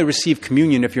 you can only receive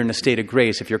communion if you're in a state of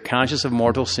grace. If you're conscious of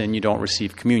mortal sin, you don't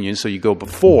receive communion, so you go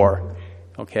before,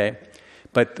 okay?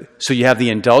 But so you have the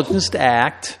indulgenced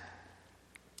act,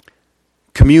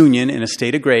 communion in a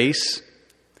state of grace,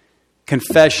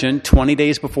 confession 20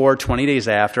 days before, 20 days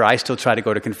after. I still try to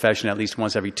go to confession at least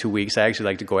once every 2 weeks. I actually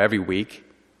like to go every week.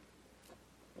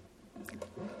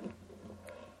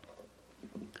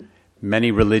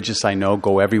 Many religious I know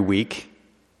go every week.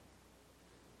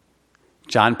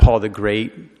 John Paul the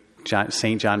Great,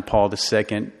 St. John Paul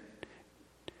II,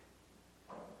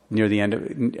 near the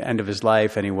end of his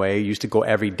life anyway, used to go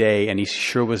every day, and he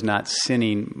sure was not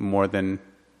sinning more than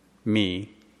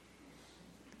me.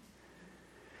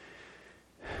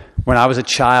 When I was a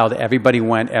child, everybody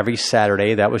went every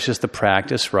Saturday. That was just the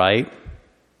practice, right?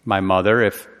 My mother,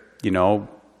 if,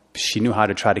 she knew how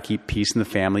to try to keep peace in the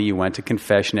family, you went to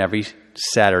confession every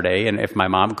Saturday. And if my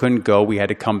mom couldn't go, we had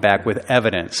to come back with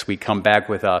evidence. We'd come back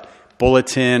with a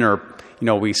bulletin, or,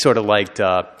 we sort of liked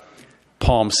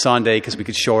Palm Sunday because we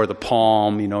could show her the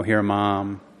palm, here,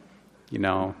 Mom,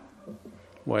 those.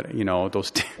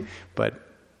 But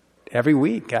every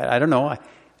week, I don't know.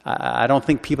 I don't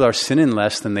think people are sinning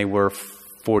less than they were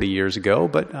 40 years ago,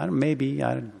 but maybe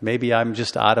I'm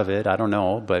just out of it. I don't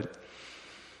know, but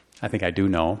I think I do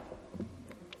know.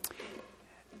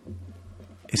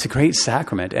 It's a great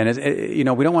sacrament, and we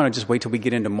don't want to just wait till we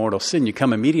get into mortal sin. You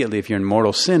come immediately if you're in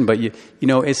mortal sin, but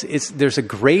there's a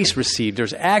grace received.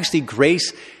 There's actually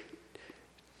grace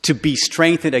to be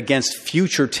strengthened against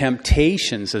future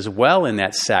temptations as well in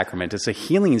that sacrament. It's a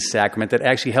healing sacrament that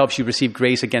actually helps you receive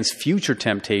grace against future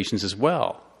temptations as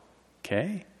well.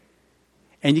 Okay?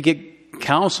 And you get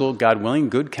counsel, God willing,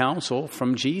 good counsel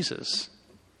from Jesus.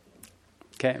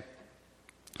 Okay.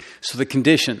 So the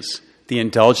conditions: the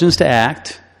indulgence to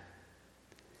act,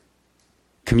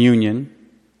 communion,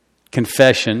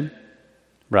 confession,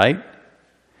 right?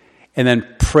 And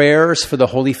then prayers for the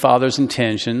Holy Father's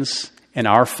intentions, and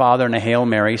Our Father and a Hail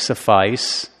Mary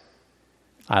suffice.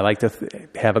 I like to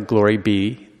have a Glory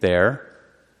Be there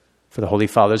for the Holy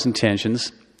Father's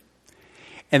intentions.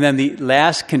 And then the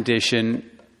last condition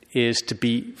is to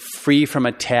be free from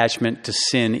attachment to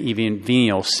sin, even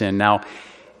venial sin. Now,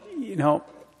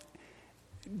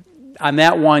 on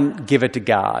that one, give it to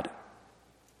God.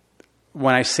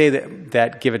 When I say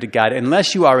that give it to God,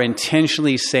 unless you are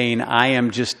intentionally saying, I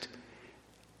am just,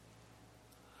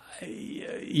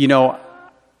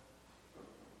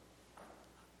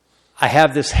 I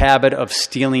have this habit of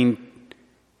stealing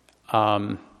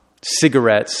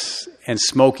cigarettes and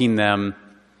smoking them.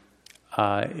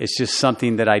 It's just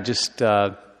something that I just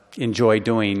enjoy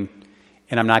doing,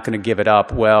 and I'm not going to give it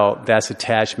up. Well, that's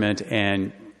attachment,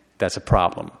 and that's a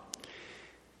problem.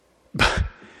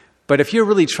 But if you're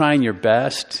really trying your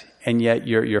best, and yet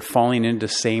you're falling into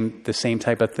the same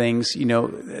type of things,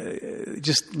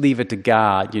 just leave it to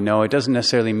God. It doesn't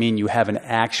necessarily mean you have an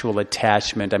actual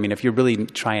attachment. I mean, if you're really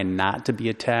trying not to be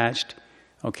attached,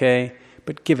 okay,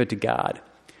 but give it to God.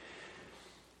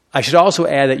 I should also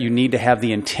add that you need to have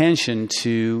the intention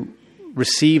to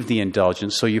receive the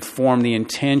indulgence. So you form the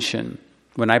intention.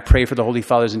 When I pray for the Holy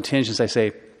Father's intentions, I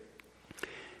say,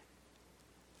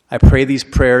 I pray these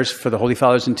prayers for the Holy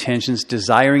Father's intentions,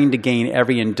 desiring to gain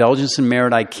every indulgence and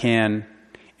merit I can,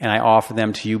 and I offer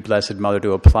them to you, Blessed Mother,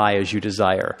 to apply as you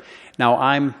desire.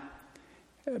 Now,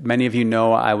 many of you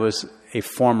know I was a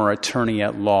former attorney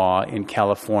at law in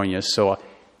California, so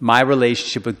my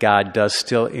relationship with God does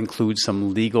still include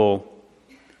some legal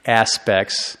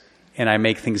aspects, and I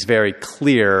make things very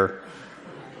clear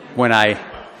when I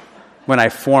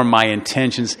form my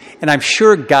intentions. And I'm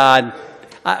sure God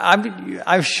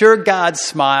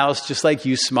smiles just like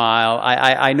you smile.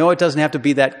 I know it doesn't have to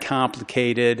be that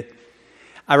complicated.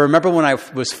 I remember when I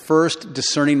was first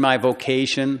discerning my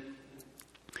vocation,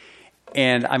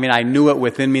 and I knew it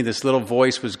within me. This little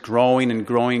voice was growing and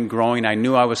growing and growing. I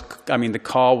knew the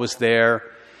call was there.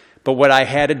 But what I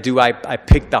had to do, I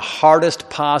picked the hardest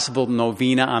possible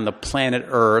novena on the planet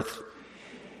Earth.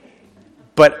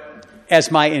 But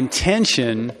as my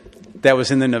intention that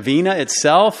was in the novena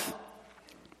itself,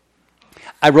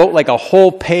 I wrote like a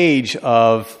whole page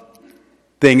of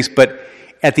things, but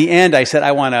at the end I said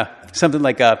I want something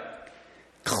like a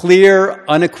clear,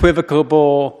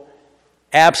 unequivocal,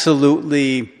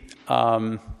 absolutely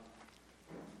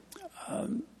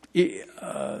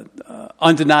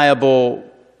undeniable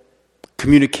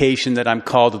communication that I'm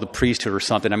called to the priesthood or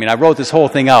something. I wrote this whole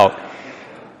thing out.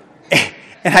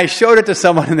 And I showed it to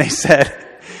someone and they said,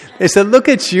 look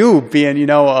at you being,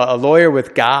 a lawyer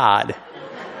with God.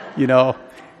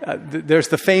 There's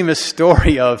the famous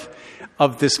story of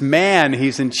this man.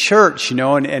 He's in church,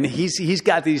 and he's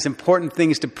got these important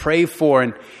things to pray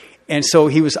for, and so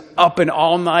he was up and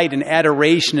all night in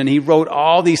adoration, and he wrote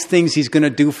all these things he's going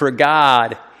to do for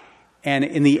God, and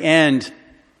in the end,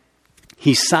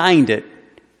 he signed it,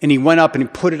 and he went up and he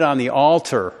put it on the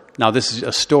altar. Now, this is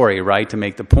a story, right, to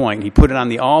make the point. He put it on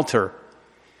the altar,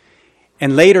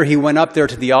 and later he went up there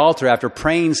to the altar after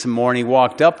praying some more, and he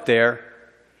walked up there.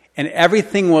 And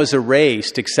everything was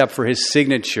erased except for his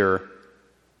signature.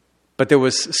 But there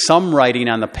was some writing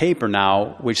on the paper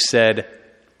now which said,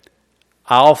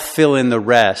 I'll fill in the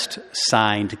rest,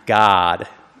 signed God.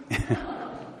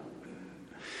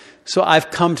 So I've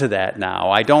come to that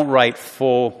now. I don't write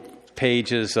full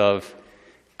pages of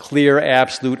clear,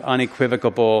 absolute,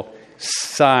 unequivocal,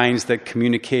 signs that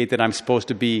communicate that I'm supposed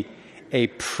to be a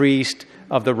priest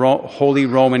of the Holy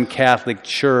Roman Catholic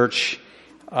Church.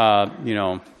 I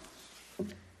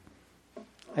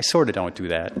sort of don't do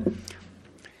that.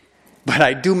 But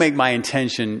I do make my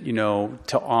intention,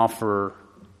 to offer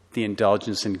the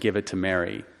indulgence and give it to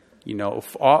Mary.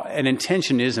 An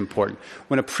intention is important.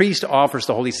 When a priest offers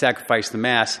the holy sacrifice, the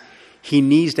Mass, he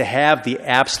needs to have the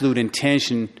absolute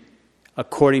intention,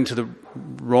 according to the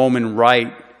Roman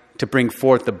rite, to bring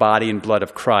forth the body and blood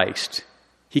of Christ.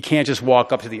 He can't just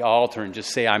walk up to the altar and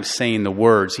just say, I'm saying the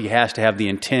words. He has to have the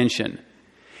intention.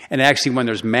 And actually, when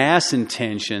there's Mass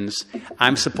intentions,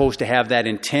 I'm supposed to have that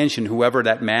intention, whoever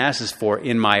that Mass is for,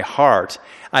 in my heart.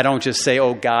 I don't just say,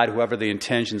 oh God, whoever the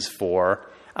intention's for.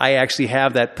 I actually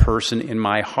have that person in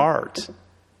my heart.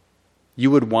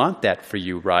 You would want that for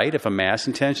you, right? If a Mass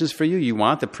intention's for you, you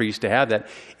want the priest to have that.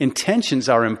 Intentions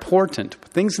are important.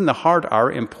 Things in the heart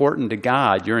are important to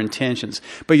God, your intentions.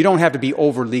 But you don't have to be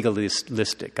over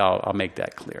legalistic. I'll make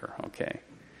that clear, okay?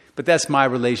 But that's my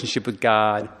relationship with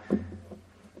God.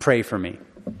 Pray for me.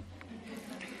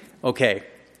 Okay.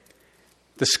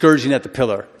 The scourging at the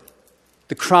pillar.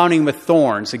 The crowning with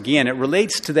thorns. Again, it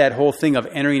relates to that whole thing of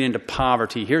entering into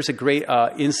poverty. Here's a great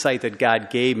insight that God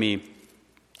gave me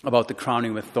about the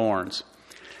crowning with thorns.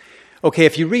 Okay,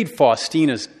 if you read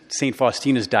St.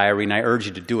 Faustina's diary, and I urge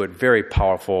you to do it, very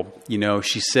powerful.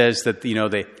 She says that,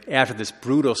 after this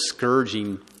brutal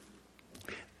scourging,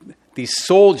 these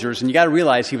soldiers, and you got to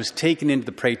realize he was taken into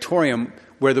the praetorium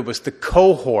where there was the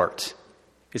cohort.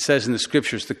 It says in the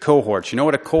scriptures, the cohorts. You know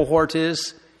what a cohort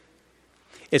is?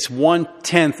 It's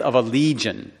 1/10 of a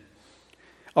legion.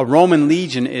 A Roman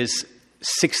legion is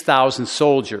 6,000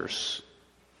 soldiers.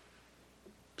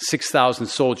 6,000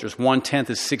 soldiers.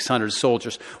 1/10 is 600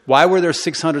 soldiers. Why were there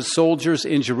 600 soldiers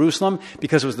in Jerusalem?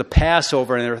 Because it was the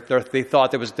Passover, and they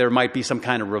thought there might be some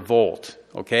kind of revolt.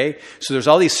 Okay? So there's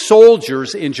all these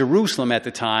soldiers in Jerusalem at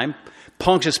the time.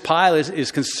 Pontius Pilate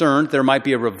is concerned there might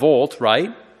be a revolt,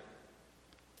 right?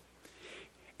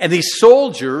 And these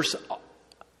soldiers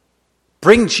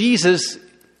bring Jesus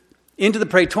into the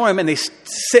praetorium, and they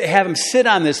have him sit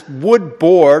on this wood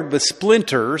board with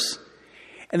splinters,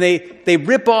 and they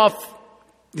rip off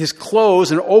his clothes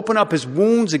and open up his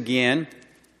wounds again,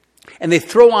 and they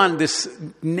throw on this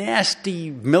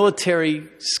nasty military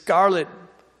scarlet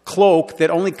cloak that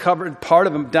only covered part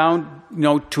of him down,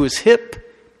 to his hip.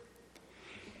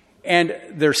 And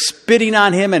they're spitting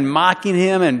on him and mocking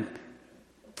him, and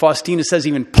Faustina says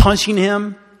even punching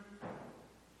him.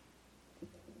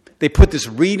 They put this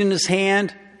reed in his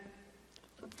hand.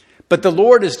 But the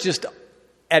Lord is just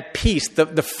at peace.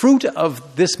 The fruit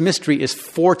of this mystery is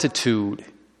fortitude.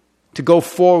 To go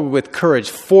forward with courage.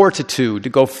 Fortitude. To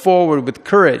go forward with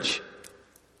courage.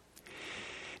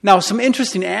 Now, some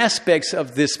interesting aspects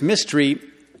of this mystery.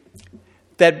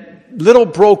 That little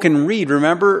broken reed,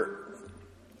 remember,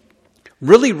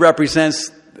 really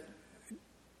represents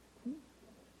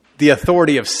the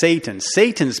authority of Satan.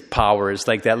 Satan's power is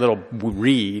like that little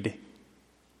reed.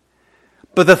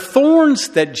 But the thorns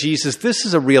that this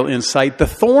is a real insight, the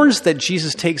thorns that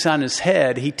Jesus takes on his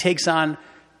head, he takes on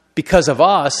because of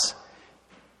us.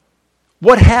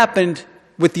 What happened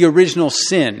with the original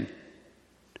sin?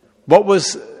 What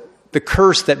was the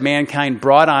curse that mankind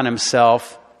brought on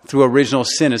himself through original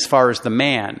sin as far as the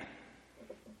man?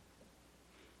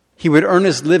 He would earn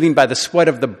his living by the sweat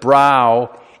of the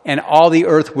brow, and all the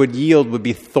earth would yield would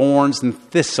be thorns and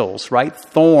thistles, right?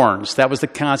 Thorns. That was the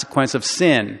consequence of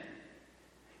sin.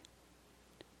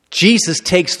 Jesus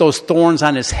takes those thorns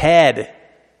on his head.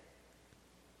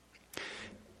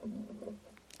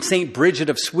 St.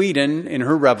 Bridget of Sweden, in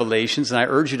her revelations, and I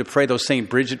urge you to pray those St.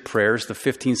 Bridget prayers, the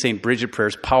 15 St. Bridget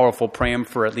prayers, powerful, pray them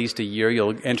for at least a year.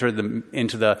 You'll enter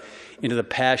into the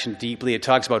Passion deeply. It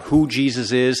talks about who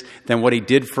Jesus is, then what he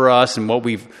did for us, and what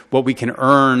we can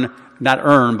earn, not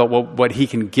earn, but what he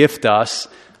can gift us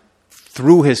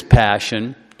through his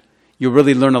passion. You'll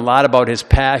really learn a lot about his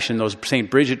passion, those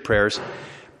St. Bridget prayers.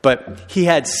 But he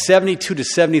had 72 to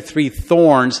 73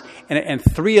 thorns, and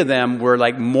 3 of them were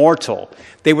like mortal.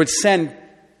 They would send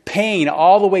pain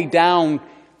all the way down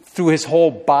through his whole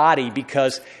body,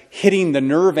 because hitting the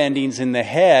nerve endings in the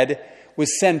head would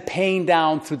send pain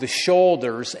down through the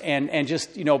shoulders and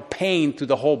just, pain through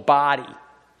the whole body.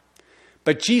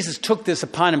 But Jesus took this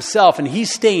upon himself, and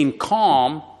he's staying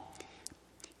calm,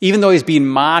 even though he's being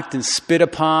mocked and spit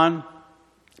upon,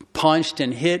 punched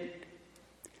and hit.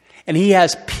 And he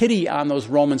has pity on those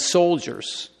Roman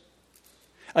soldiers.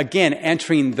 Again,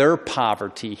 entering their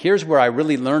poverty. Here's where I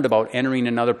really learned about entering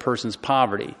another person's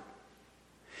poverty.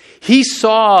 He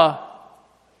saw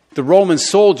The Roman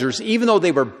soldiers, even though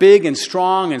they were big and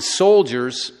strong and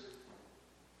soldiers,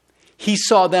 he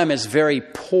saw them as very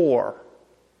poor.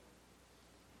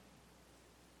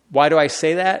 Why do I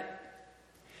say that?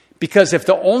 Because if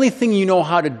the only thing you know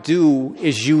how to do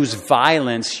is use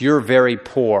violence, you're very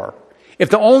poor. If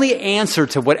the only answer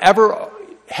to whatever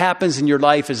happens in your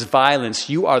life is violence,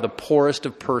 you are the poorest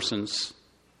of persons.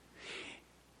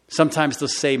 Sometimes they'll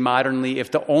say modernly, if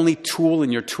the only tool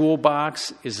in your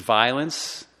toolbox is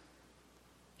violence,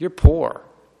 you're poor.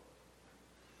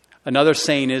 Another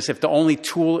saying is, if the only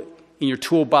tool in your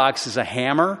toolbox is a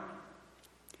hammer,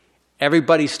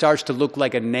 everybody starts to look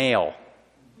like a nail.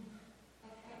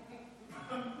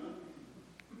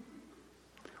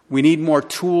 We need more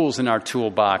tools in our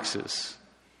toolboxes.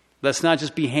 Let's not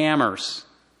just be hammers.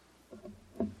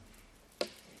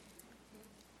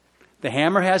 The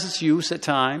hammer has its use at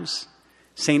times.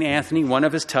 St. Anthony, one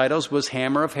of his titles was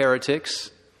Hammer of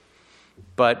Heretics,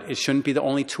 but it shouldn't be the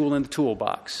only tool in the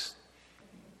toolbox.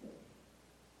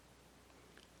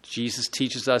 Jesus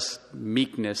teaches us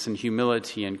meekness and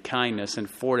humility and kindness and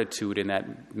fortitude in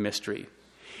that mystery.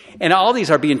 And all these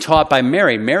are being taught by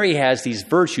Mary. Mary has these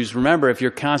virtues. Remember, if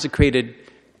you're consecrated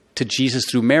to Jesus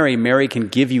through Mary, Mary can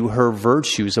give you her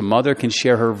virtues. A mother can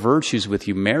share her virtues with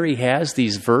you. Mary has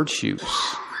these virtues.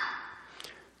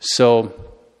 So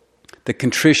the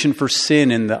contrition for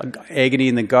sin and the agony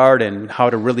in the garden, how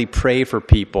to really pray for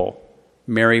people,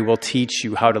 Mary will teach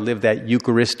you how to live that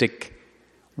Eucharistic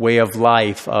way of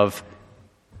life of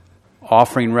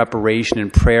offering reparation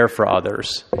and prayer for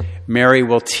others. Mary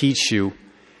will teach you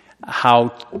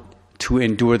how to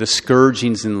endure the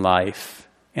scourgings in life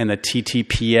and the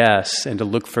TTPS and to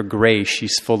look for grace.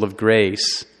 She's full of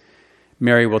grace.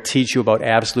 Mary will teach you about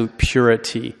absolute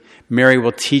purity. Mary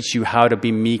will teach you how to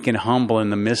be meek and humble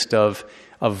in the midst of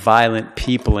violent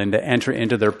people and to enter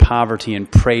into their poverty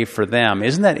and pray for them.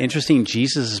 Isn't that interesting?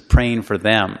 Jesus is praying for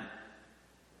them.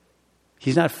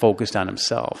 He's not focused on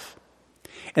himself.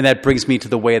 And that brings me to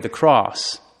the way of the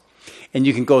cross. And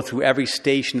you can go through every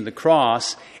station of the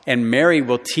cross, and Mary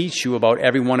will teach you about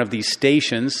every one of these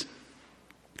stations.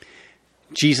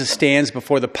 Jesus stands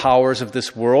before the powers of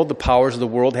this world. The powers of the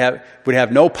world would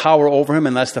have no power over him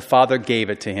unless the Father gave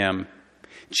it to him.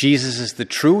 Jesus is the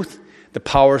truth. The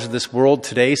powers of this world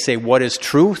today say, what is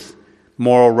truth?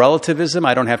 Moral relativism.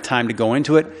 I don't have time to go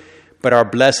into it. But our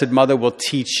Blessed Mother will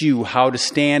teach you how to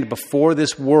stand before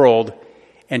this world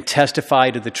and testify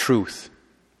to the truth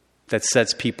that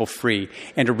sets people free,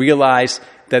 and to realize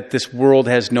that this world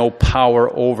has no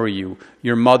power over you.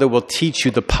 Your mother will teach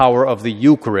you the power of the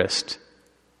Eucharist.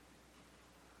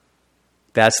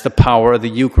 That's the power of the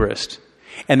Eucharist.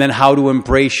 And then how to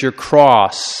embrace your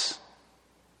cross.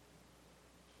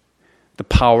 The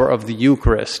power of the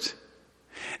Eucharist.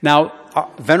 Now,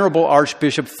 Venerable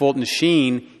Archbishop Fulton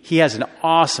Sheen, he has an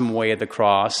awesome way of the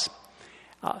cross.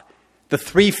 The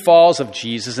three falls of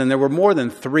Jesus, and there were more than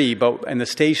three, but in the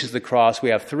stations of the cross we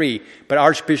have three. But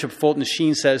Archbishop Fulton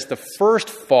Sheen says the first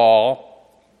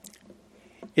fall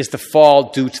is the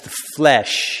fall due to the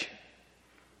flesh.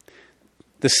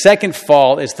 The second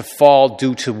fall is the fall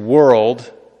due to world.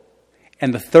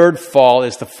 And the third fall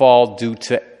is the fall due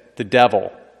to the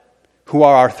devil. Who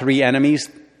are our three enemies?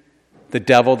 The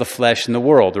devil, the flesh, and the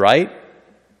world, right?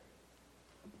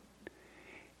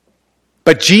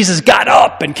 But Jesus got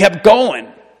up and kept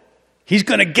going. He's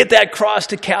going to get that cross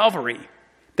to Calvary.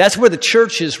 That's where the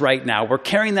church is right now. We're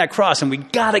carrying that cross, and we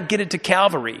got to get it to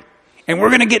Calvary. And we're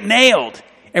going to get nailed,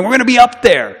 and we're going to be up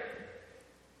there.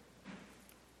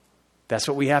 That's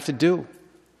what we have to do.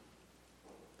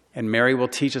 And Mary will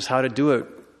teach us how to do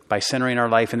it by centering our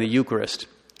life in the Eucharist.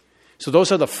 So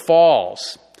those are the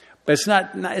falls. But it's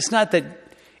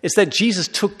that Jesus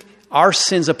took our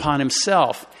sins upon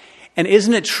himself. And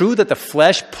isn't it true that the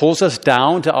flesh pulls us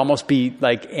down to almost be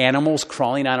like animals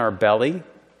crawling on our belly?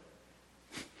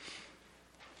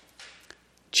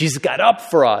 Jesus got up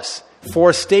for us.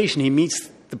 Fourth station, he meets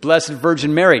the Blessed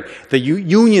Virgin Mary. The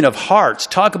union of hearts.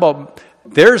 Talk about,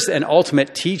 there's an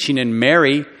ultimate teaching in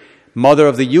Mary, Mother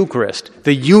of the Eucharist.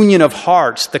 The union of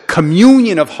hearts, the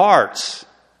communion of hearts.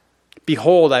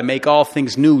 Behold, I make all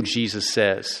things new, Jesus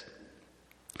says.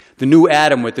 The new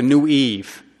Adam with the new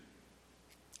Eve.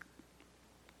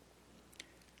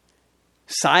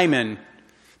 Simon,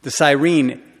 the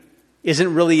Cyrene,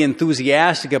 isn't really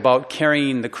enthusiastic about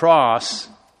carrying the cross,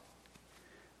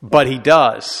 but he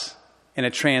does, and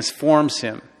it transforms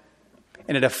him,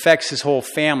 and it affects his whole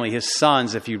family, his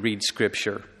sons, if you read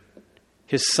Scripture.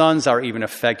 His sons are even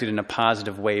affected in a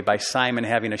positive way by Simon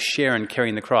having a share in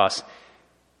carrying the cross.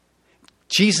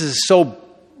 Jesus is so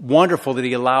wonderful that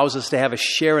he allows us to have a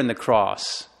share in the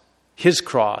cross, his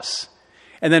cross.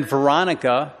 And then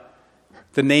Veronica,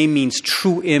 the name means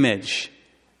true image.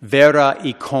 Vera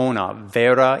icona,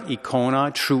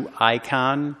 true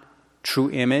icon,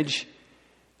 true image.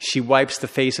 She wipes the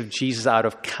face of Jesus out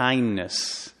of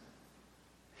kindness.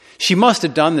 She must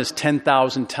have done this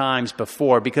 10,000 times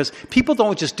before, because people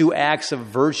don't just do acts of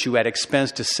virtue at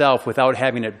expense to self without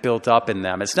having it built up in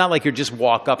them. It's not like you just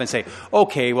walk up and say,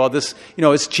 okay, well, this,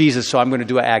 it's Jesus, so I'm going to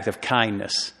do an act of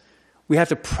kindness. We have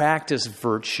to practice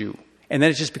virtue, and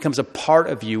then it just becomes a part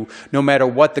of you no matter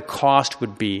what the cost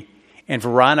would be. And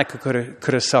Veronica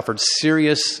could have suffered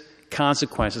serious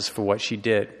consequences for what she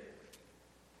did.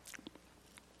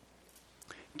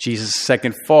 Jesus'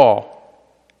 second fall.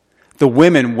 The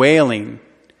women wailing.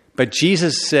 But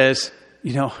Jesus says,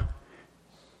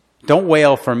 don't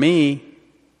wail for me.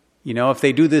 If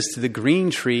they do this to the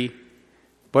green tree,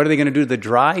 what are they going to do to the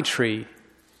dry tree?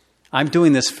 I'm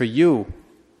doing this for you.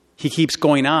 He keeps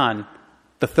going on.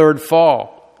 The third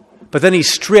fall. But then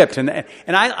he's stripped. And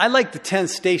I like the 10th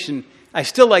station. I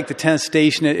still like the 10th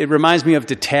station. It reminds me of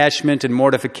detachment and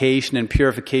mortification and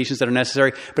purifications that are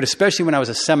necessary. But especially when I was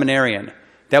a seminarian.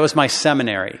 That was my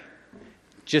seminary.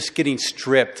 Just getting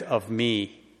stripped of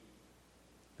me.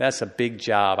 That's a big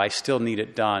job. I still need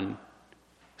it done.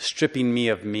 Stripping me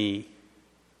of me.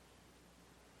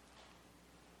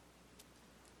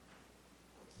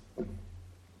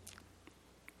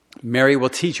 Mary will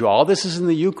teach you. All this is in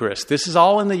the Eucharist. This is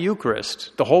all in the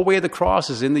Eucharist. The whole way of the cross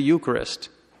is in the Eucharist.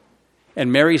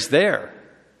 And Mary's there.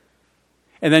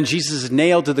 And then Jesus is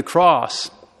nailed to the cross.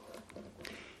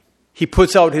 He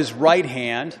puts out his right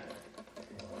hand,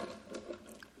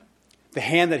 the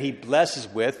hand that he blesses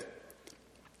with.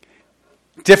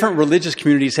 Different religious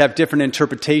communities have different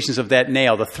interpretations of that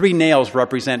nail. The 3 nails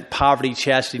represent poverty,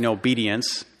 chastity, and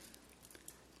obedience.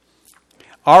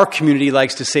 Our community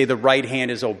likes to say the right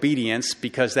hand is obedience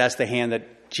because that's the hand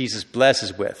that Jesus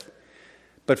blesses with.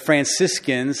 But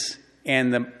Franciscans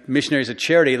and the missionaries of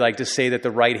charity like to say that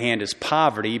the right hand is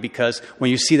poverty, because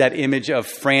when you see that image of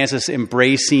Jesus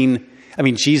embracing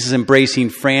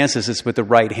Francis, it's with the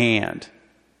right hand.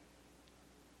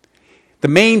 The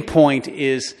main point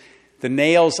is the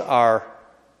nails are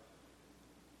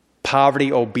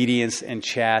poverty, obedience, and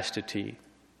chastity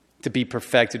to be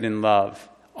perfected in love.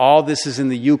 All this is in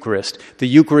the Eucharist. The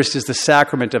Eucharist is the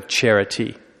sacrament of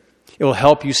charity. It will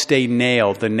help you stay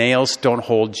nailed. The nails don't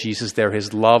hold Jesus there.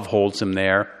 His love holds him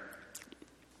there.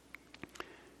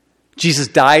 Jesus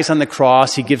dies on the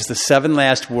cross. He gives the 7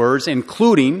 last words,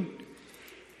 including,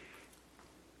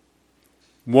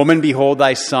 "Woman, behold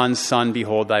thy son. Son,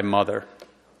 behold thy mother."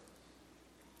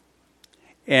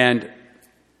 And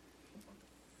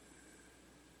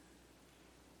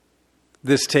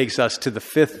this takes us to the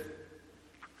 5th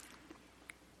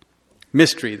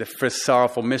mystery, the 5th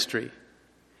sorrowful mystery.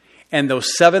 And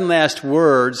those 7 last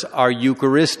words are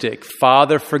Eucharistic.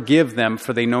 Father, forgive them,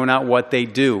 for they know not what they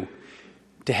do.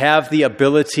 To have the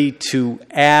ability to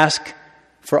ask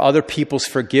for other people's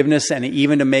forgiveness and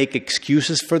even to make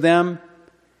excuses for them,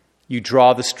 you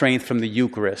draw the strength from the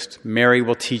Eucharist. Mary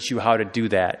will teach you how to do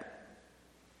that.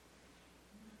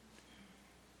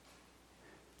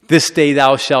 This day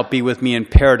thou shalt be with me in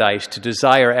paradise. To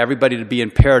desire everybody to be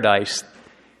in paradise,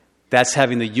 that's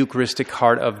having the Eucharistic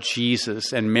heart of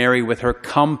Jesus. And Mary, with her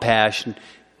compassion,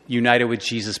 united with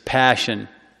Jesus' passion.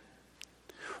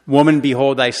 Woman,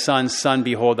 behold thy son. Son,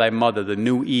 behold thy mother. The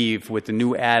new Eve with the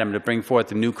new Adam to bring forth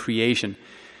the new creation.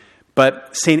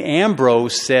 But St.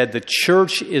 Ambrose said the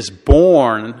church is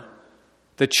born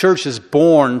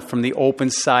from the open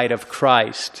side of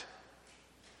Christ.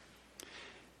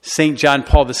 St. John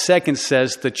Paul II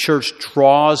says the church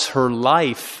draws her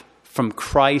life from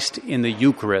Christ in the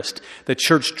Eucharist. The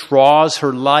church draws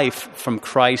her life from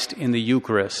Christ in the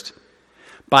Eucharist.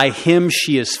 By him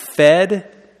she is fed.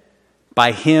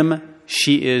 By him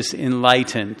she is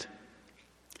enlightened.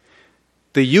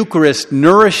 The Eucharist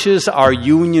nourishes our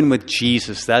union with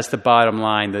Jesus. That's the bottom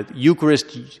line. The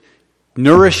Eucharist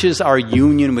nourishes our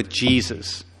union with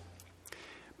Jesus.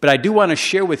 But I do want to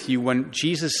share with you when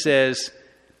Jesus says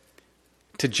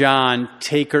to John,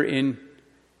 take her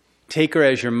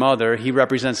as your mother. He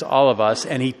represents all of us,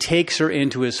 and he takes her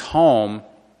into his home.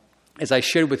 As I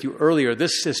shared with you earlier,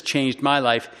 this has changed my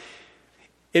life.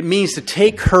 It means to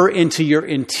take her into your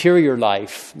interior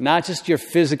life, not just your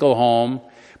physical home,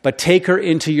 but take her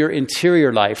into your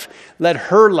interior life. Let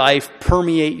her life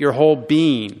permeate your whole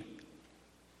being.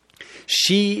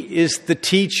 She is the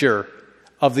teacher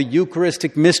of the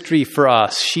Eucharistic mystery for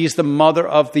us. She's the mother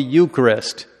of the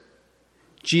Eucharist.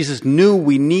 Jesus knew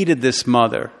we needed this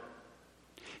mother.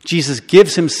 Jesus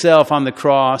gives himself on the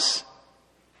cross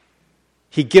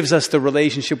He gives us the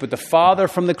relationship with the Father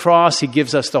from the cross. He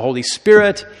gives us the Holy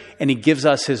Spirit, and he gives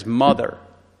us his mother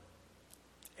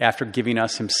after giving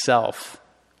us himself.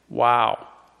 Wow.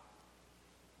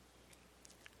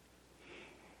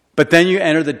 But then you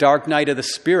enter the dark night of the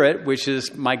Spirit, which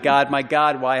is, my God,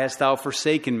 why hast thou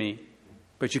forsaken me?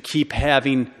 But you keep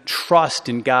having trust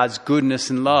in God's goodness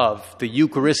and love. The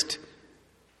Eucharist.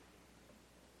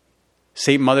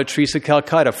 St. Mother Teresa of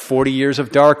Calcutta, 40 years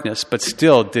of darkness, but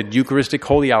still did Eucharistic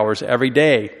holy hours every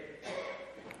day.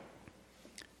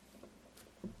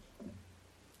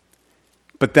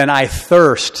 But then I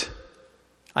thirst.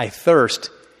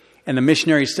 And the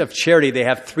missionaries of charity, they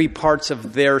have three parts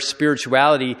of their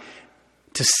spirituality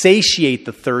to satiate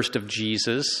the thirst of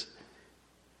Jesus: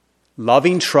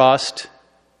 loving trust,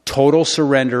 total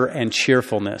surrender, and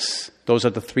cheerfulness. Those are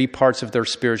the three parts of their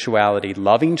spirituality: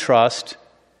 loving trust,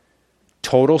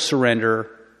 total surrender,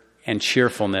 and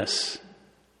cheerfulness.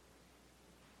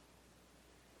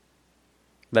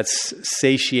 Let's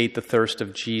satiate the thirst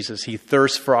of Jesus. He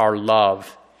thirsts for our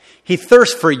love. He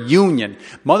thirsts for union.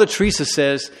 Mother Teresa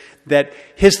says that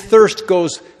his thirst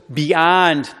goes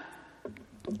beyond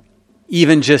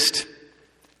even just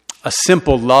a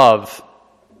simple love.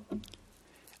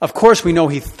 Of course, we know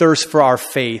he thirsts for our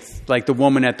faith, like the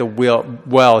woman at the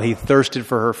well. He thirsted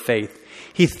for her faith.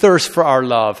 He thirsts for our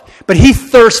love. But he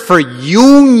thirsts for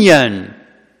union.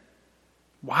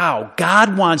 Wow,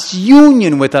 God wants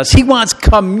union with us. He wants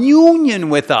communion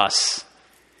with us.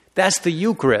 That's the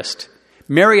Eucharist.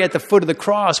 Mary at the foot of the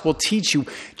cross will teach you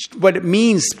what it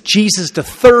means, Jesus, to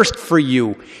thirst for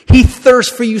you. He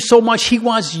thirsts for you so much, he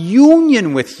wants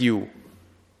union with you.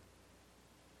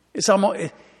 It's so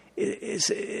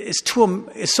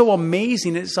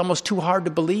amazing, it's almost too hard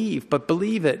to believe, but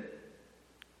believe it.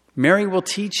 Mary will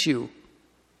teach you.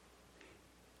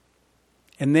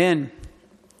 And then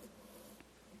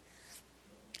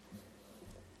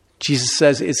Jesus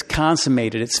says, it's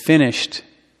consummated, it's finished.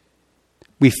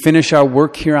 We finish our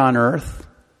work here on earth,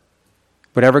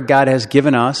 whatever God has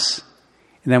given us,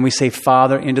 and then we say,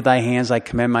 Father, into thy hands I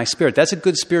commend my spirit. That's a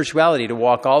good spirituality, to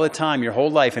walk all the time, your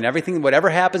whole life, and everything, whatever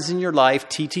happens in your life,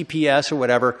 TTPS or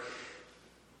whatever.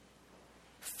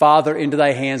 Father, into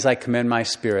thy hands I commend my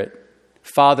spirit.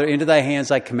 Father, into thy hands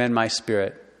I commend my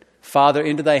spirit. Father,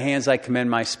 into thy hands I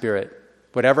commend my spirit.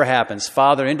 Whatever happens,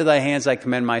 Father, into thy hands I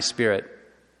commend my spirit.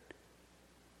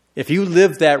 If you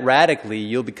live that radically,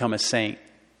 you'll become a saint.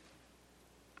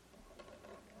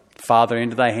 Father,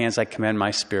 into thy hands I commend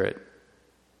my spirit.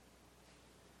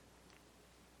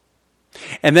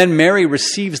 And then Mary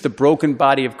receives the broken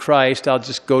body of Christ. I'll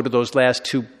just go to those last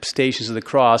two stations of the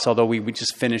cross, although we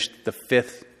just finished the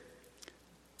fifth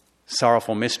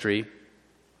sorrowful mystery.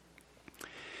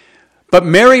 But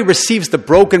Mary receives the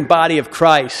broken body of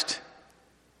Christ.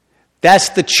 That's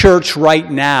the church right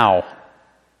now.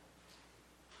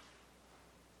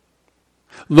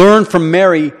 Learn from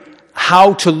Mary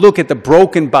how to look at the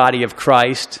broken body of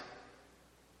Christ,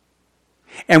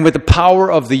 and with the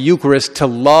power of the Eucharist to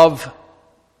love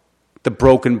the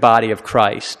broken body of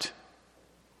Christ.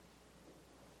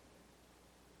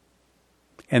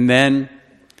 And then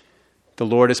the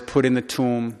Lord is put in the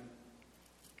tomb,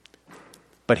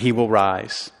 but he will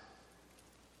rise.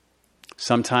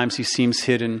 Sometimes he seems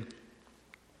hidden,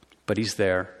 but he's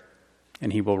there,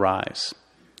 and he will rise.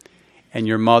 And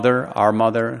your mother, our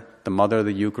mother, the mother of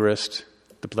the Eucharist,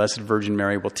 the Blessed Virgin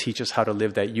Mary, will teach us how to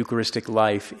live that Eucharistic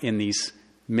life in these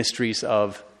mysteries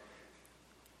of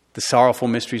the sorrowful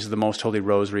mysteries of the Most Holy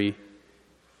Rosary,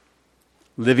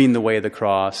 living the way of the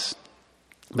cross,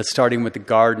 but starting with the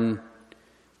garden,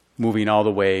 moving all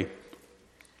the way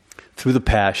through the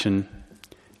Passion,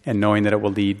 and knowing that it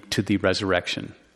will lead to the resurrection.